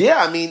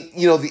 Yeah, I mean,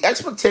 the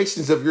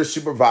expectations of your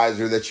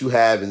supervisor that you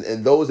have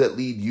and those that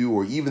lead you,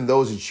 or even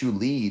those that you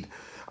lead,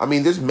 I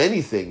mean, there's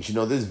many things,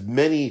 there's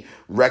many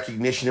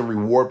recognition and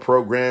reward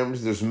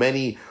programs. There's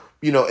many,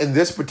 in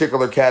this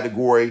particular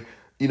category,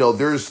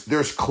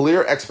 there's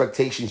clear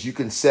expectations you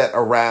can set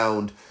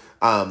around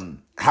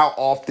how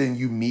often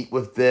you meet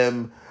with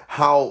them,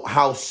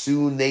 how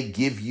soon they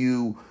give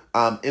you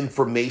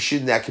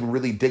information that can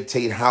really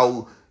dictate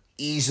how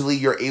easily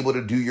you're able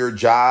to do your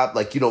job.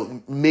 Like,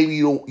 maybe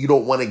you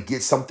don't want to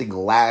get something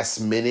last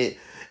minute,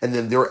 and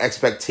then their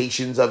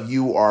expectations of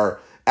you are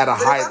at a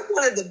high. If I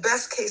wanted the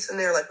best case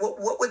scenario, like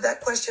what would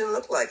that question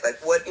look like? Like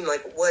what,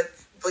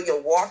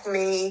 walk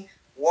me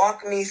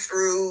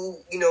through,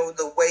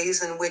 the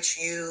ways in which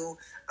you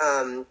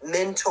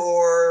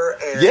mentor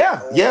and in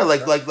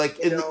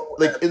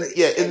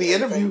the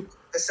interview,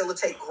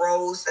 facilitate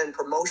growth and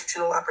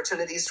promotional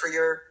opportunities for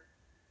your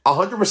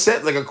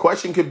 100%. Like a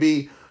question could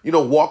be,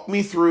 walk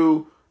me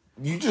through,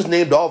 you just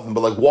named all of them,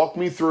 but like walk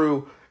me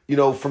through,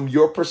 from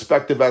your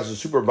perspective as a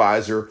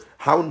supervisor,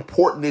 how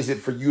important is it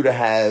for you to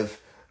have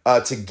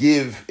to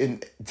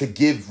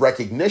give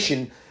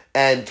recognition,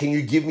 and can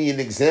you give me an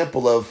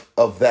example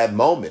of that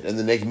moment? And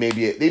then they may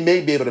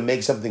be able to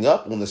make something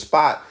up on the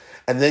spot,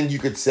 and then you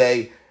could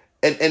say,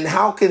 and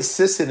how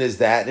consistent is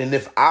that? And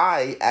if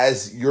I,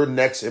 as your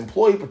next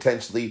employee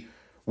potentially,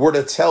 were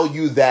to tell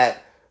you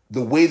that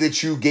the way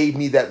that you gave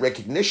me that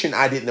recognition,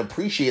 I didn't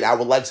appreciate, I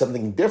would like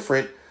something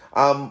different,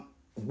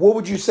 what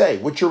would you say?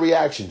 What's your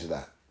reaction to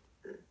that?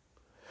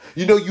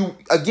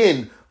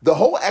 The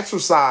whole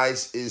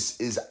exercise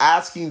is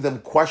asking them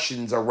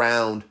questions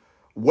around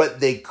what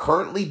they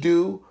currently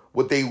do,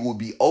 what they would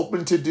be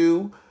open to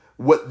do,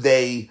 what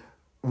they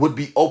would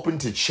be open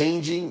to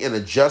changing and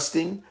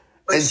adjusting.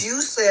 But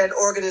you said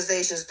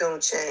organizations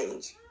don't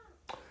change.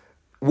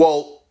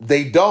 Well,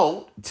 they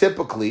don't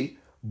typically.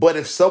 But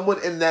if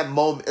someone in that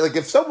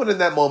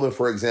moment,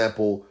 for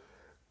example,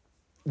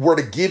 were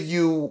to give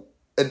you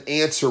an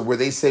answer where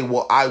they say,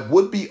 well, I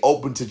would be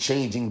open to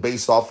changing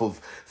based off of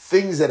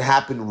things that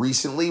happened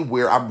recently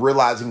where I'm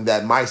realizing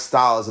that my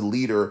style as a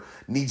leader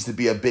needs to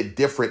be a bit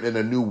different in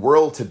a new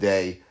world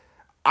today,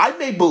 I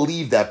may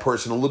believe that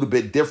person a little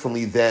bit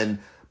differently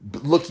than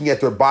looking at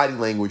their body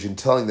language and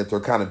telling that they're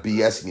kind of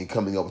BSing and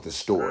coming up with a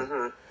story.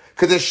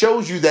 Because it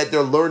shows you that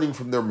they're learning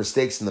from their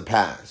mistakes in the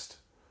past,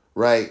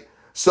 right?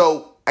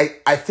 So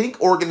I think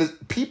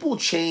people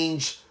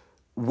change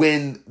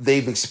when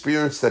they've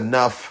experienced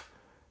enough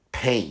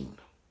pain,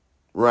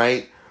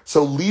 right?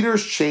 So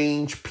leaders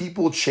change,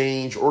 people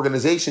change,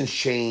 organizations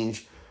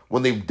change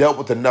when they've dealt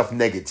with enough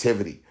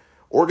negativity.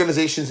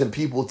 Organizations and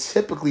people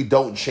typically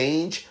don't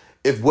change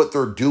if what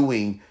they're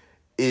doing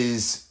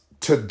is,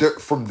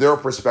 from their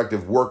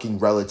perspective, working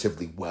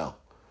relatively well.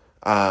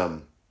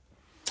 But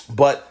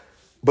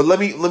let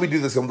me do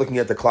this. I'm looking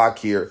at the clock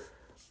here.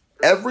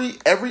 Every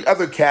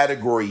other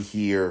category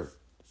here,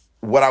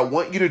 what I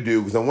want you to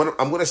do is I'm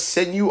going to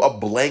send you a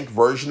blank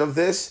version of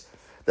this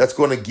that's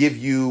going to give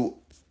you,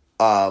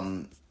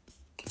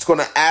 it's going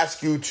to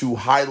ask you to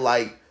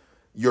highlight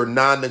your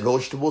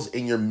non-negotiables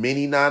and your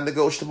mini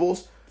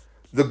non-negotiables.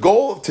 The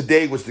goal of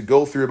today was to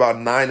go through about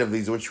 9 of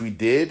these, which we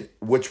did,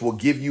 which will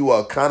give you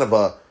a kind of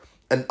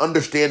an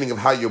understanding of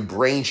how your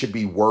brain should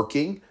be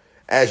working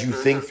as you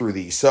think through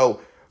these.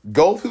 So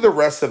go through the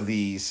rest of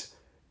these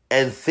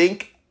and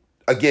think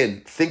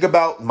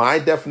about my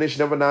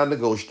definition of a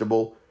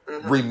non-negotiable.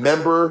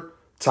 Remember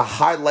to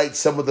highlight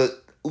some of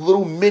the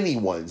little mini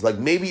ones. Like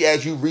maybe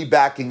as you read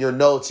back in your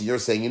notes and you're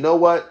saying, you know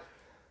what?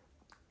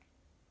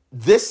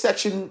 This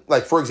section,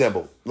 like for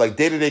example, like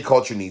day-to-day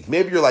culture needs.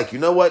 Maybe you're like, you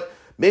know what?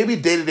 Maybe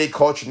day-to-day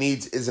culture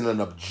needs isn't an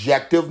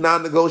objective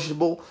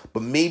non-negotiable,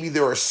 but maybe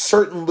there are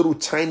certain little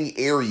tiny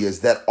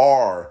areas that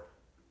are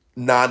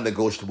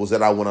non-negotiables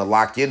that I want to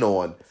lock in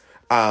on.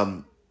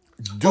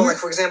 Like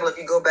for example, if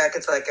you go back,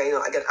 it's like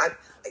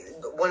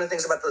one of the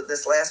things about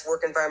this last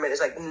work environment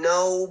is like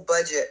no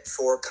budget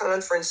for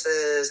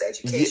conferences,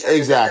 education. Yeah,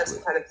 exactly. That's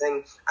the kind of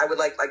thing I would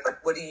like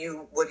what do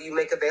you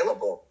make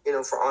available,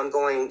 for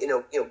ongoing,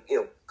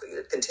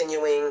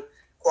 continuing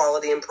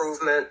quality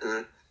improvement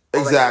and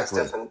all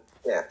exactly. That kind of stuff. And,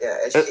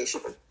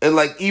 education. And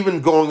like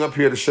even going up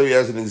here to show you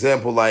as an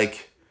example,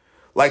 like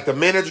the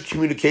manager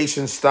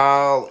communication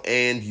style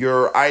and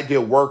your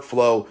ideal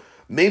workflow.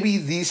 Maybe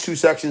these 2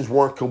 sections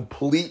weren't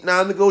complete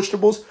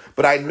non-negotiables,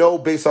 but I know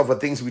based off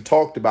of things we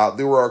talked about,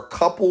 there were a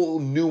couple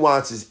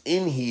nuances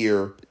in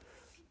here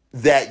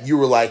that you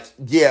were like,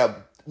 yeah,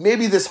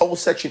 maybe this whole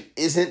section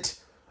isn't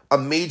a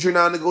major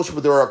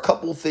non-negotiable, but there are a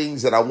couple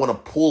things that I want to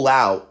pull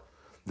out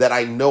that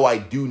I know I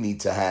do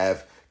need to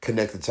have.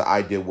 connected to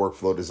ideal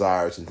workflow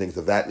desires and things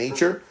of that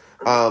nature.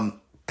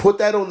 Put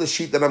that on the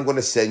sheet that I'm going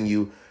to send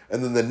you.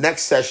 And then the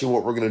next session,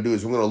 what we're going to do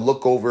is we're going to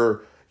look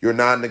over your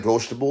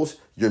non-negotiables,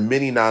 your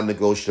mini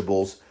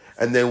non-negotiables,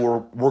 and then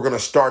we're going to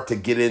start to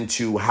get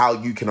into how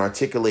you can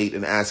articulate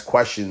and ask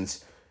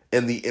questions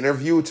in the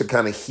interview to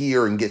kind of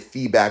hear and get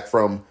feedback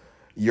from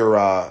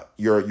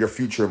your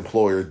future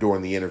employer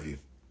during the interview.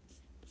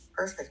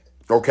 Perfect.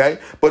 Okay,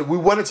 but we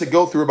wanted to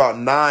go through about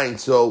 9,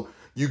 so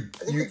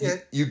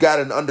you got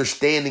an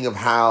understanding of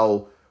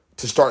how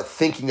to start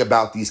thinking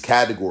about these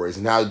categories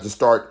and how to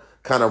start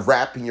kind of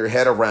wrapping your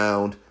head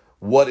around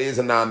what is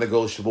a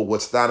non-negotiable,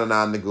 what's not a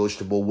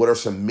non-negotiable, what are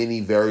some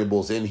mini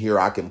variables in here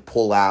I can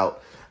pull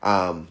out,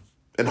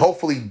 and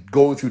hopefully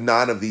going through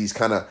 9 of these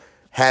kind of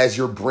has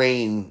your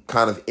brain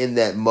kind of in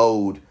that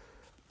mode.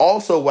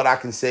 Also, what I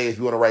can say, if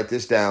you want to write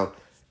this down,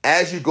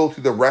 as you go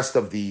through the rest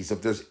of these,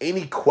 if there's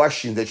any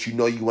questions that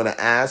you want to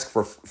ask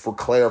for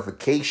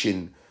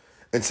clarification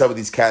in some of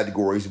these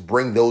categories,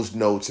 bring those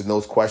notes and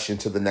those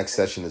questions to the next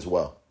session as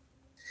well.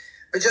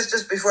 But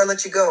just before I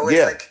let you go,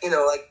 it's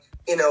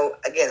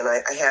again,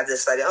 I have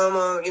this idea.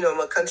 I'm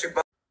a country.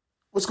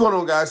 What's going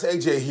on, guys?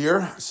 AJ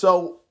here.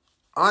 So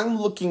I'm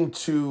looking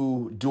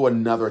to do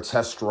another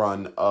test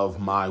run of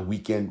my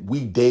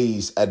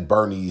weekdays at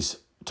Bernie's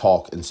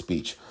talk and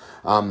speech.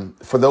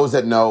 For those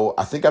that know,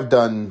 I think I've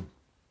done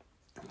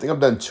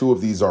 2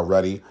 of these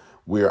already,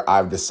 where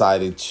I've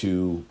decided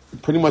to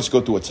pretty much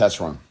go through a test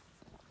run.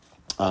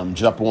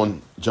 Jump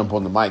on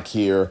the mic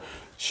here,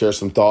 share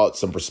some thoughts,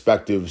 some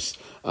perspectives,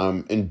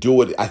 and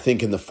do it, I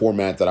think, in the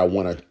format that I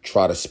want to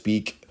try to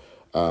speak,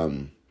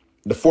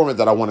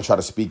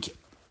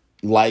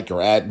 like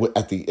or at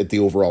the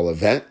overall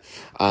event,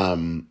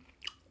 and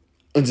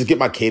just get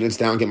my cadence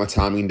down, get my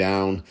timing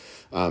down,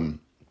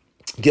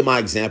 get my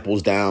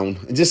examples down,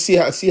 and just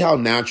see how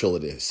natural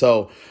it is.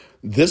 So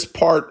this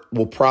part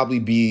will probably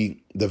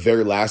be the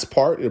very last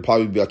part. It'll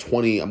probably be about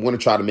 20. I'm going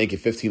to try to make it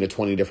 15 to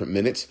 20 different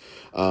minutes.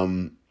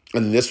 And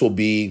this will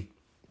be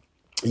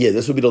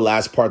the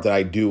last part that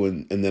I do.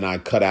 And then I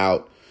cut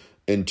out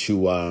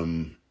into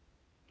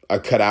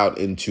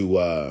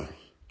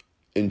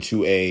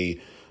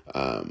Q&A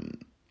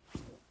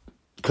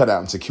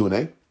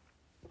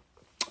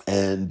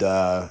and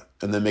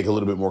then make it a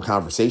little bit more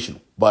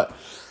conversational. But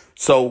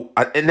so,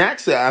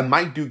 actually, I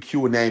might do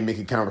Q&A and make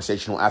it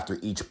conversational after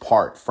each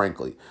part,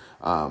 frankly.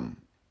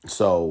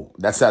 So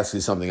that's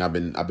actually something I've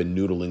been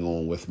noodling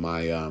on with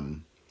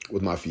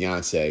my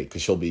fiance,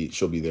 because she'll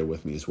be there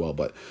with me as well.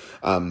 But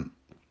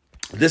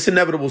this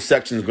inevitable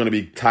section is going to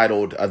be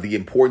titled "The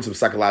Importance of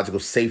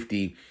Psychological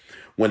Safety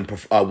when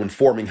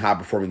forming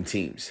high-performing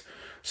teams."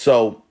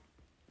 So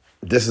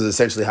this is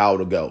essentially how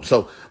it'll go.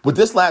 So with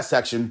this last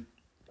section,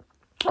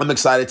 I'm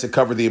excited to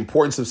cover the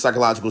importance of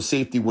psychological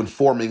safety when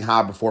forming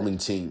high-performing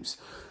teams.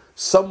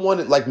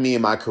 Someone like me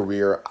in my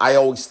career, I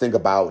always think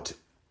about,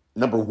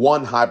 number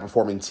one,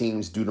 high-performing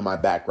teams due to my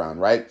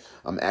background, right?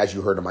 As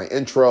you heard in my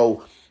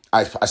intro,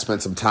 I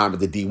spent some time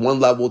at the D1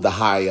 level, the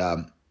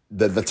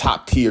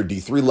top tier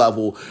D3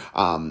 level.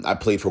 I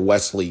played for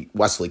Wesley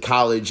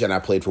College, and I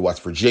played for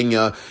West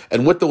Virginia.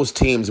 And with those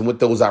teams and with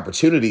those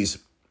opportunities,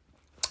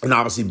 and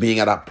obviously being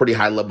at a pretty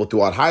high level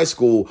throughout high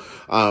school,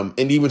 and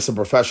even some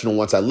professional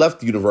once I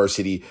left the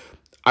university,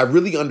 I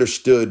really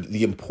understood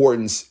the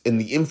importance and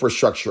the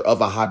infrastructure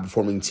of a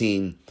high-performing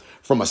team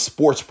from a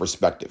sports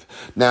perspective.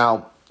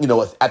 Now,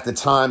 at the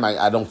time,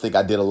 I don't think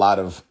I did a lot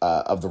of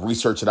the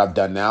research that I've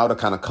done now to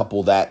kind of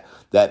couple that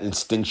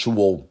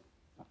instinctual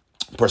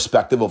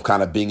perspective of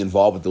kind of being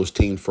involved with those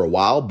teams for a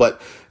while.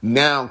 But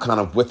now, kind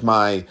of with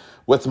my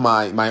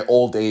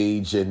old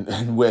age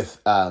and with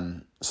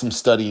some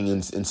studying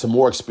and some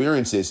more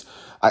experiences,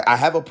 I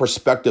have a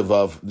perspective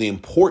of the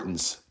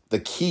importance, the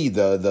key,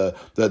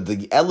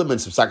 the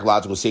elements of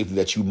psychological safety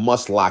that you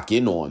must lock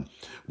in on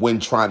when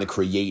trying to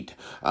create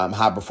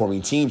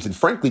high-performing teams and,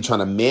 frankly, trying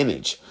to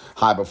manage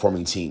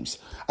high-performing teams.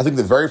 I think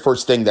the very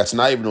first thing that's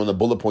not even on the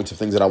bullet points of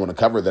things that I want to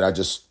cover that I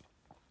just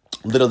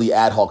literally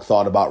ad hoc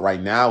thought about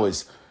right now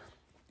is,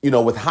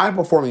 with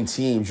high-performing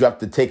teams, you have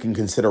to take in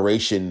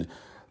consideration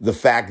the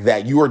fact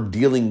that you are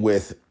dealing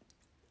with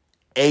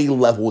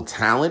A-level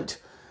talent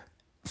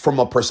from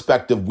a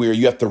perspective where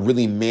you have to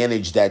really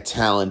manage that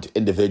talent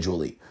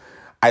individually.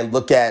 I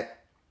look at,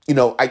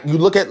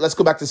 let's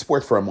go back to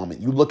sports for a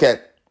moment. You look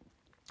at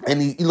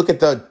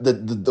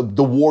the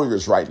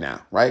Warriors right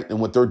now, right? And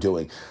what they're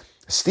doing.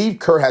 Steve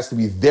Kerr has to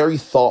be very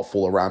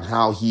thoughtful around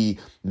how he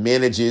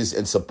manages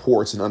and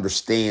supports and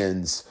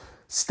understands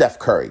Steph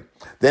Curry.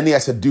 Then he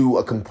has to do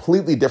a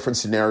completely different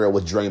scenario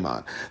with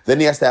Draymond. Then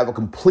he has to have a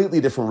completely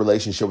different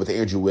relationship with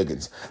Andrew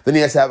Wiggins. Then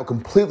he has to have a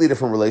completely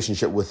different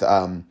relationship with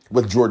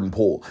Jordan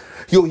Poole.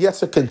 He has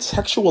to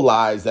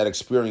contextualize that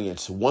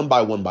experience one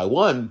by one by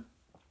one.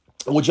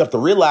 And what you have to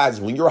realize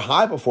is when you're a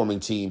high-performing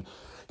team,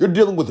 you're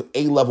dealing with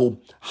A-level,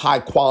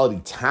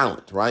 high-quality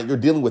talent, right? You're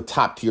dealing with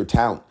top-tier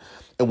talent.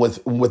 And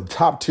with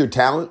top-tier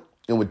talent,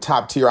 And with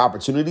top tier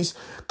opportunities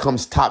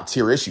comes top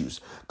tier issues,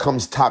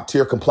 comes top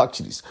tier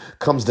complexities,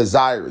 comes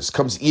desires,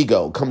 comes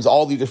ego, comes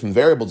all these different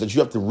variables that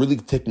you have to really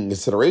take into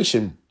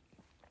consideration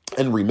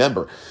and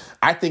remember.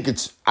 I think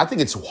it's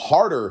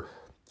harder.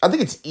 I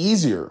think it's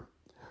easier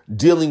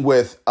dealing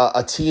with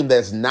a team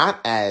that's not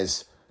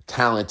as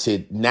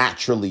talented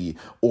naturally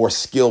or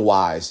skill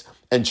wise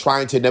and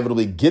trying to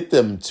inevitably get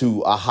them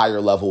to a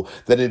higher level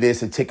than it is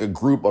to take a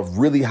group of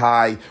really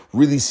high,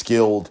 really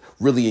skilled,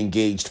 really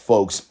engaged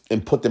folks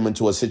and put them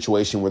into a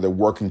situation where they're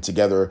working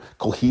together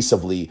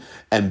cohesively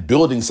and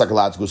building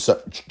psychological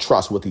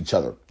trust with each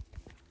other.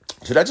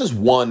 So that's just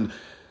one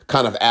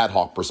kind of ad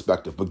hoc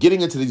perspective. But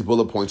getting into these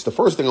bullet points, the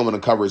first thing I'm going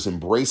to cover is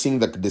embracing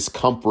the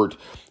discomfort,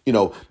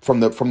 from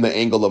the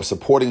angle of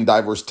supporting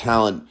diverse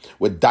talent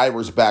with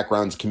diverse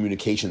backgrounds,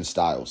 communication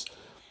styles.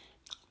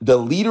 The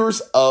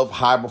leaders of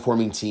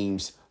high-performing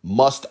teams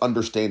must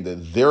understand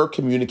that their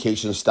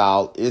communication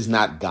style is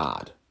not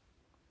God,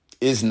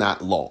 is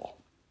not law,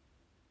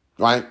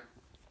 right?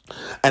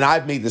 And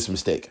I've made this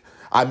mistake.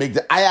 I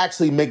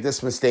actually make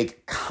this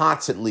mistake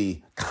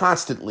constantly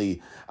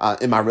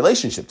in my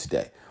relationship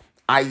today.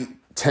 I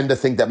tend to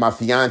think that my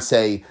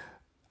fiance,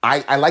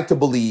 I like to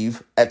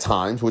believe at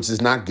times, which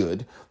is not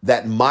good,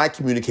 that my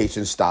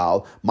communication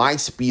style, my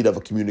speed of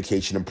a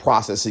communication and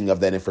processing of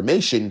that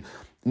information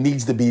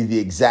needs to be the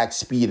exact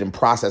speed and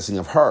processing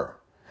of her.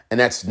 And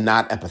that's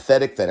not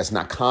empathetic, that is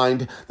not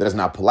kind, that is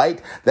not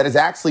polite, that is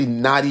actually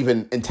not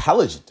even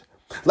intelligent.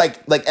 Like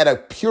at a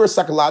pure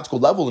psychological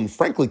level and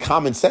frankly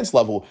common sense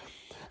level,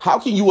 how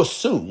can you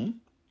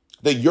assume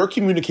that your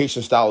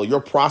communication style,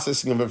 your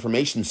processing of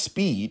information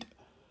speed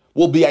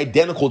will be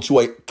identical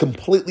to a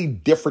completely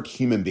different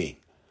human being?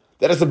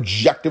 That is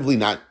objectively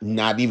not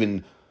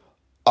even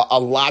a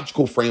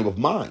logical frame of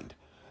mind.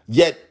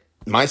 Yet,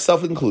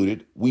 myself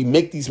included, we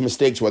make these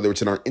mistakes, whether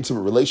it's in our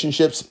intimate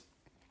relationships,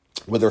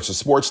 whether it's a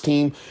sports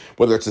team,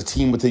 whether it's a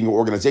team within your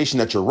organization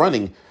that you're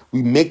running.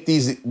 We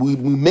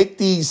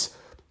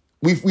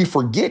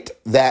forget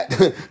that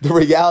the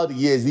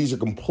reality is these are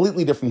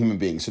completely different human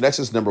beings. So that's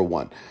just number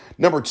one.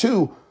 Number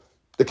two,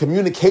 the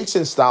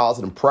communication styles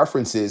and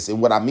preferences,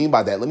 and what I mean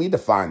by that, let me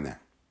define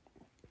that,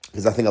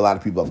 because I think a lot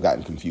of people have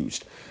gotten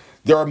confused.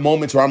 There are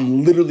moments where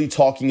I'm literally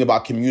talking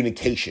about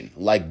communication,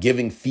 like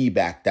giving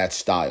feedback, that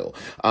style,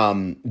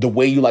 the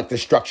way you like to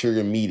structure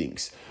your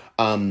meetings,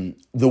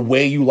 the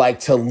way you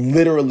like to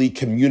literally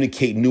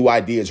communicate new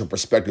ideas or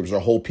perspectives or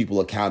hold people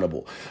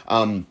accountable,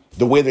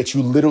 the way that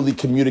you literally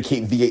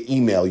communicate via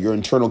email, your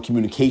internal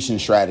communication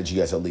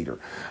strategy as a leader,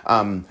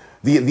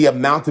 the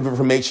amount of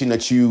information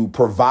that you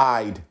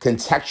provide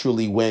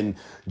contextually when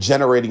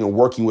generating and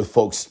working with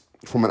folks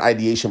from an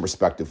ideation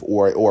perspective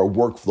or a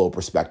workflow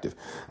perspective.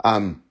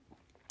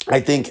 I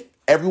think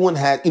everyone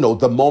had,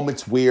 the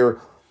moments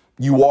where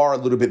you are a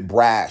little bit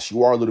brash,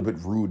 you are a little bit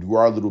rude, you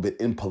are a little bit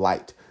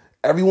impolite.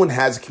 Everyone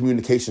has a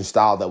communication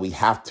style that we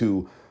have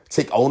to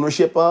take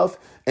ownership of.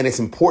 And it's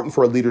important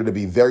for a leader to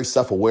be very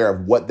self-aware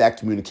of what that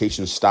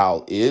communication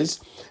style is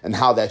and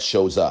how that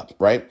shows up,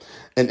 right?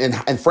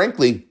 And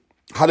frankly,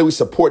 how do we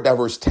support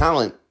diverse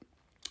talent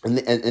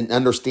and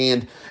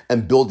understand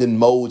and build in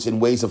modes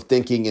and ways of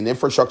thinking and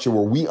infrastructure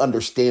where we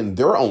understand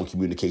their own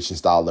communication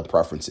style and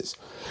preferences?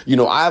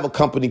 I have a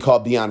company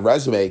called Beyond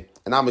Resume,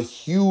 and I'm a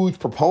huge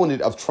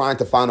proponent of trying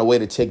to find a way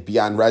to take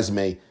Beyond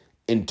Resume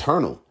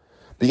internal.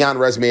 Beyond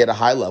Resume at a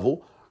high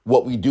level,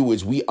 what we do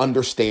is we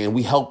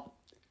help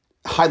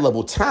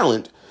high-level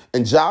talent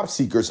and job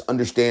seekers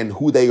understand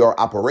who they are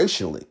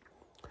operationally.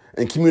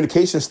 And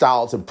communication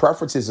styles and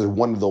preferences is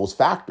one of those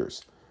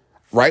factors,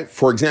 right?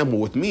 For example,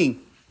 with me,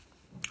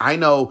 I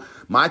know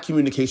my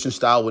communication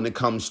style when it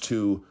comes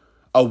to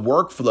a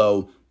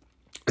workflow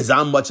is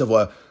I'm much of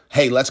a,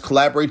 hey, let's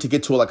collaborate to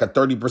get to like a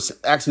 30%.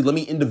 Actually, let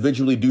me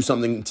individually do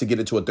something to get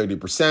it to a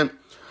 30%.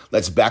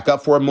 Let's back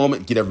up for a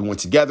moment, get everyone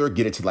together,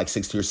 get it to like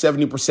 60 or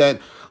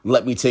 70%.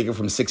 Let me take it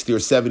from 60 or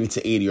 70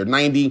 to 80 or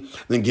 90,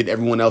 then get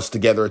everyone else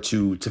together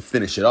to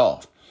finish it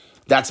off.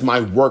 That's my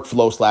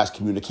workflow /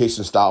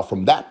 communication style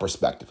from that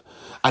perspective.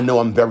 I know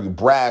I'm very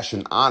brash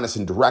and honest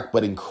and direct,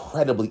 but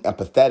incredibly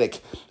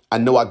empathetic. I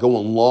know I go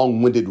on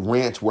long-winded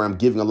rants where I'm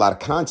giving a lot of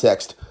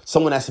context.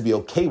 Someone has to be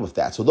okay with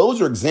that. So those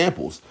are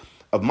examples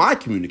of my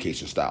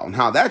communication style and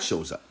how that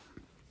shows up.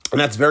 And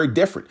that's very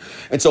different.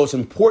 And so it's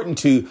important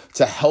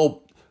to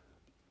help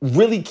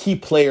really key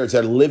players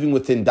that are living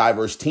within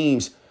diverse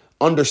teams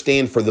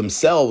understand for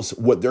themselves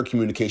what their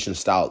communication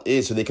style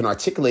is so they can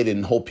articulate it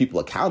and hold people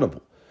accountable.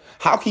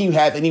 How can you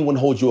have anyone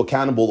hold you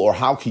accountable, or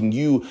how can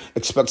you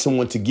expect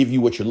someone to give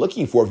you what you're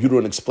looking for if you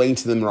don't explain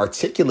to them and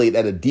articulate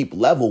at a deep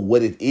level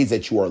what it is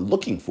that you are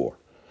looking for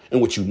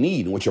and what you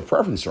need and what your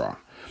preferences are?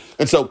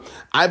 And so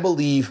I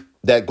believe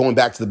that, going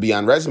back to the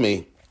Beyond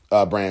Resume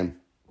brand,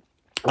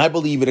 I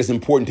believe it is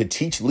important to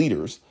teach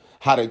leaders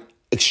how to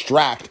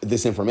extract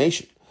this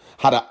information,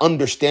 how to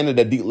understand at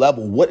a deep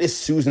level. What is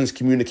Susan's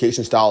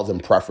communication styles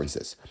and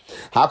preferences?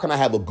 How can I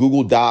have a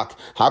Google Doc?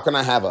 How can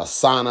I have a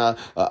Asana,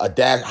 a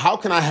Dash? How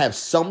can I have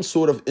some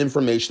sort of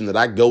information that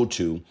I go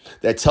to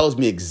that tells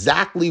me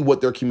exactly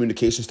what their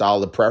communication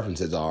style and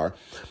preferences are?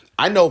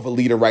 I know of a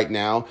leader right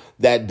now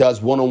that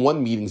does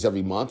one-on-one meetings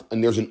every month,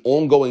 and there's an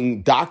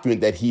ongoing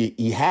document that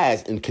he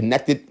has, and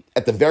connected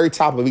at the very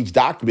top of each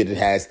document, it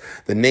has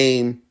the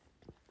name,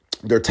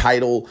 their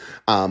title,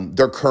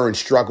 their current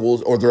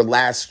struggles or their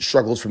last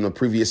struggles from the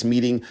previous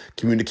meeting,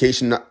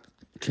 communication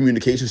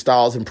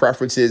styles and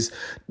preferences,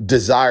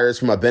 desires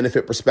from a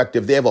benefit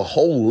perspective. They have a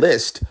whole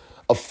list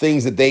of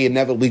things that they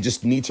inevitably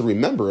just need to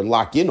remember and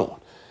lock in on.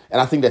 And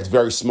I think that's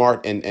very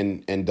smart and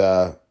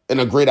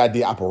a great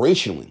idea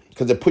operationally,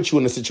 because it puts you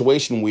in a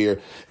situation where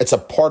it's a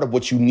part of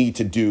what you need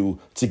to do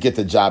to get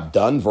the job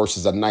done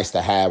versus a nice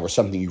to have or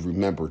something you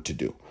remember to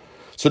do.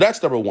 So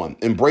that's number one,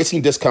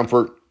 embracing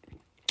discomfort,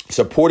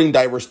 supporting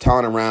diverse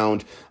talent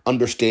around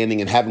understanding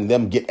and having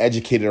them get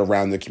educated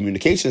around their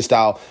communication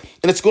style.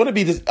 And it's going to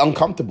be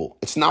uncomfortable.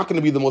 It's not going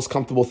to be the most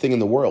comfortable thing in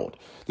the world.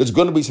 There's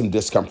going to be some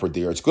discomfort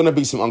there. It's going to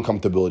be some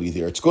uncomfortability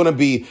there. It's going to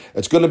be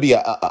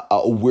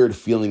a weird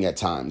feeling at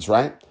times,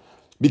 right?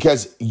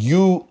 Because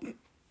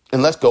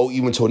and let's go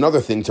even to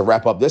another thing to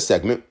wrap up this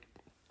segment.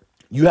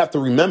 You have to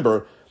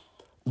remember,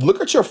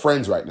 look at your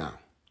friends right now.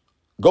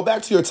 Go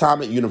back to your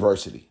time at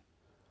university.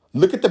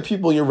 Look at the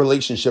people in your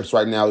relationships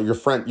right now, your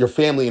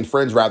family and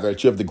friends, rather,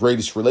 that you have the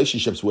greatest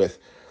relationships with.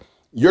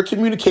 Your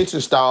communication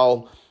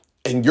style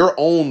and your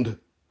own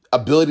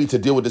ability to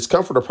deal with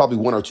discomfort are probably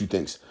one or two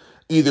things.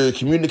 Either your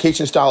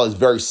communication style is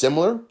very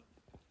similar,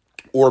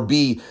 or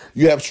B,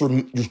 you have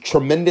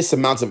tremendous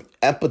amounts of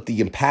empathy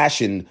and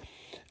passion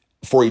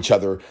for each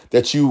other,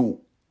 that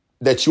you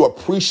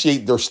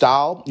appreciate their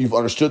style, you've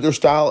understood their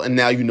style, and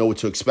now you know what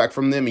to expect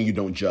from them, and you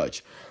don't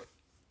judge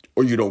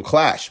or you don't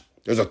clash.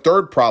 There's a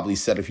third probably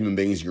set of human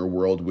beings in your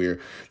world where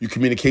your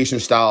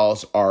communication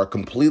styles are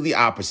completely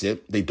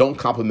opposite. They don't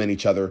complement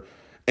each other,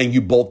 and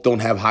you both don't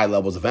have high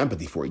levels of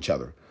empathy for each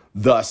other.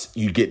 Thus,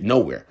 you get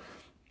nowhere.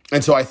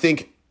 And so I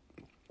think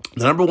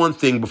the number one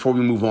thing before we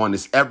move on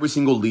is every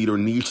single leader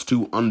needs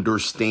to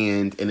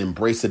understand and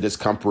embrace the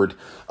discomfort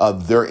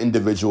of their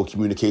individual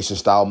communication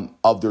style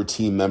of their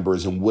team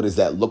members, and what does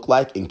that look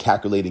like, and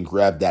calculate and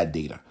grab that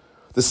data.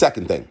 The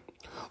second thing,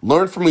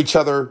 learn from each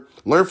other,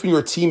 learn from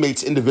your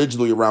teammates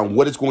individually around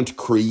what is going to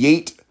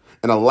create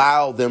and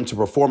allow them to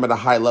perform at a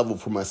high level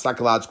from a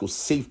psychological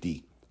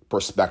safety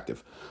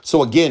perspective.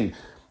 So again,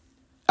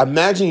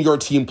 imagine you're a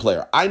team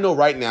player. I know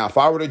right now, if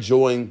I were to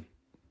join,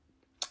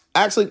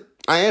 actually,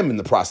 I am in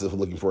the process of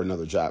looking for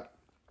another job.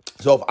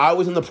 So if I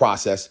was in the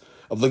process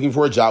of looking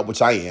for a job,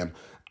 which I am,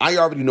 I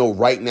already know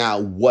right now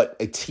what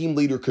a team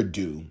leader could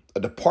do, a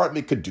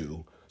department could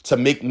do to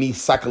make me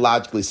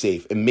psychologically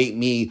safe and make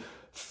me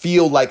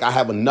feel like I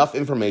have enough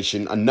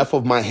information, enough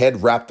of my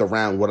head wrapped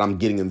around what I'm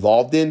getting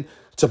involved in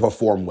to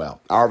perform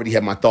well. I already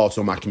have my thoughts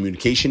on my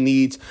communication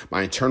needs,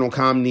 my internal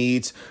comm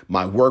needs,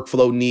 my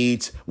workflow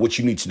needs, what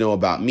you need to know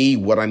about me,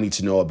 what I need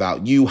to know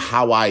about you,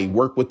 how I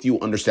work with you,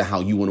 understand how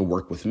you want to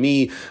work with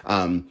me,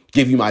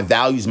 give you my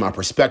values, my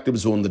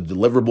perspectives on the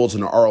deliverables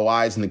and the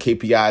ROIs and the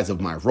KPIs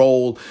of my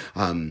role,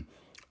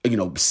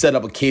 set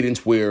up a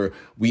cadence where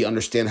we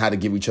understand how to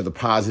give each other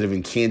positive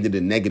and candid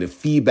and negative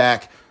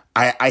feedback.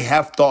 I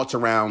have thoughts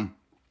around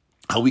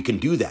how we can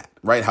do that,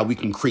 right? How we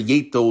can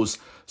create those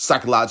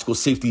psychological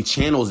safety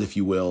channels, if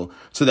you will,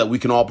 so that we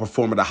can all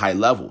perform at a high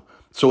level.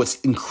 So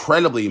it's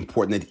incredibly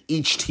important that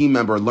each team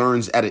member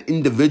learns at an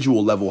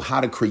individual level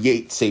how to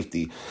create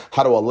safety,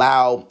 how to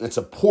allow and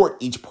support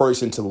each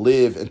person to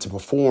live and to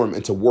perform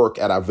and to work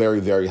at a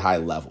very, very high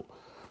level.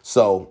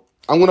 So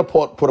I'm going to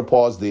put a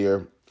pause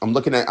there.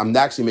 I'm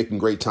actually making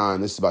great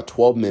time. This is about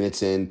 12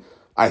 minutes in.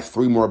 I have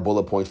 3 more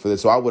bullet points for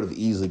this. So I would have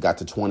easily got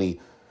to 20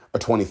 or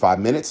 25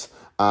 minutes.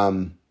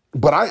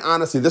 But I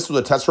honestly, this was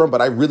a test run,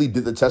 but I really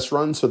did the test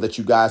run so that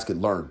you guys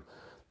could learn.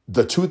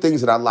 The 2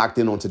 things that I locked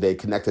in on today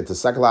connected to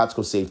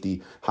psychological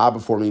safety,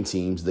 high-performing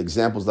teams, the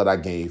examples that I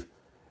gave,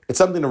 it's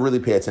something to really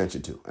pay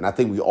attention to. And I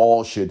think we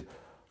all should,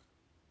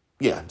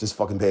 just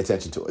fucking pay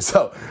attention to it.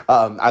 So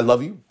I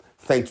love you.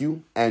 Thank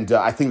you. And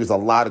I think there's a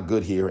lot of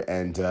good here.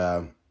 And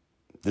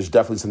there's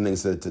definitely some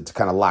things to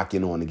kind of lock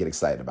in on and get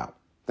excited about.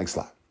 Thanks a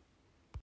lot.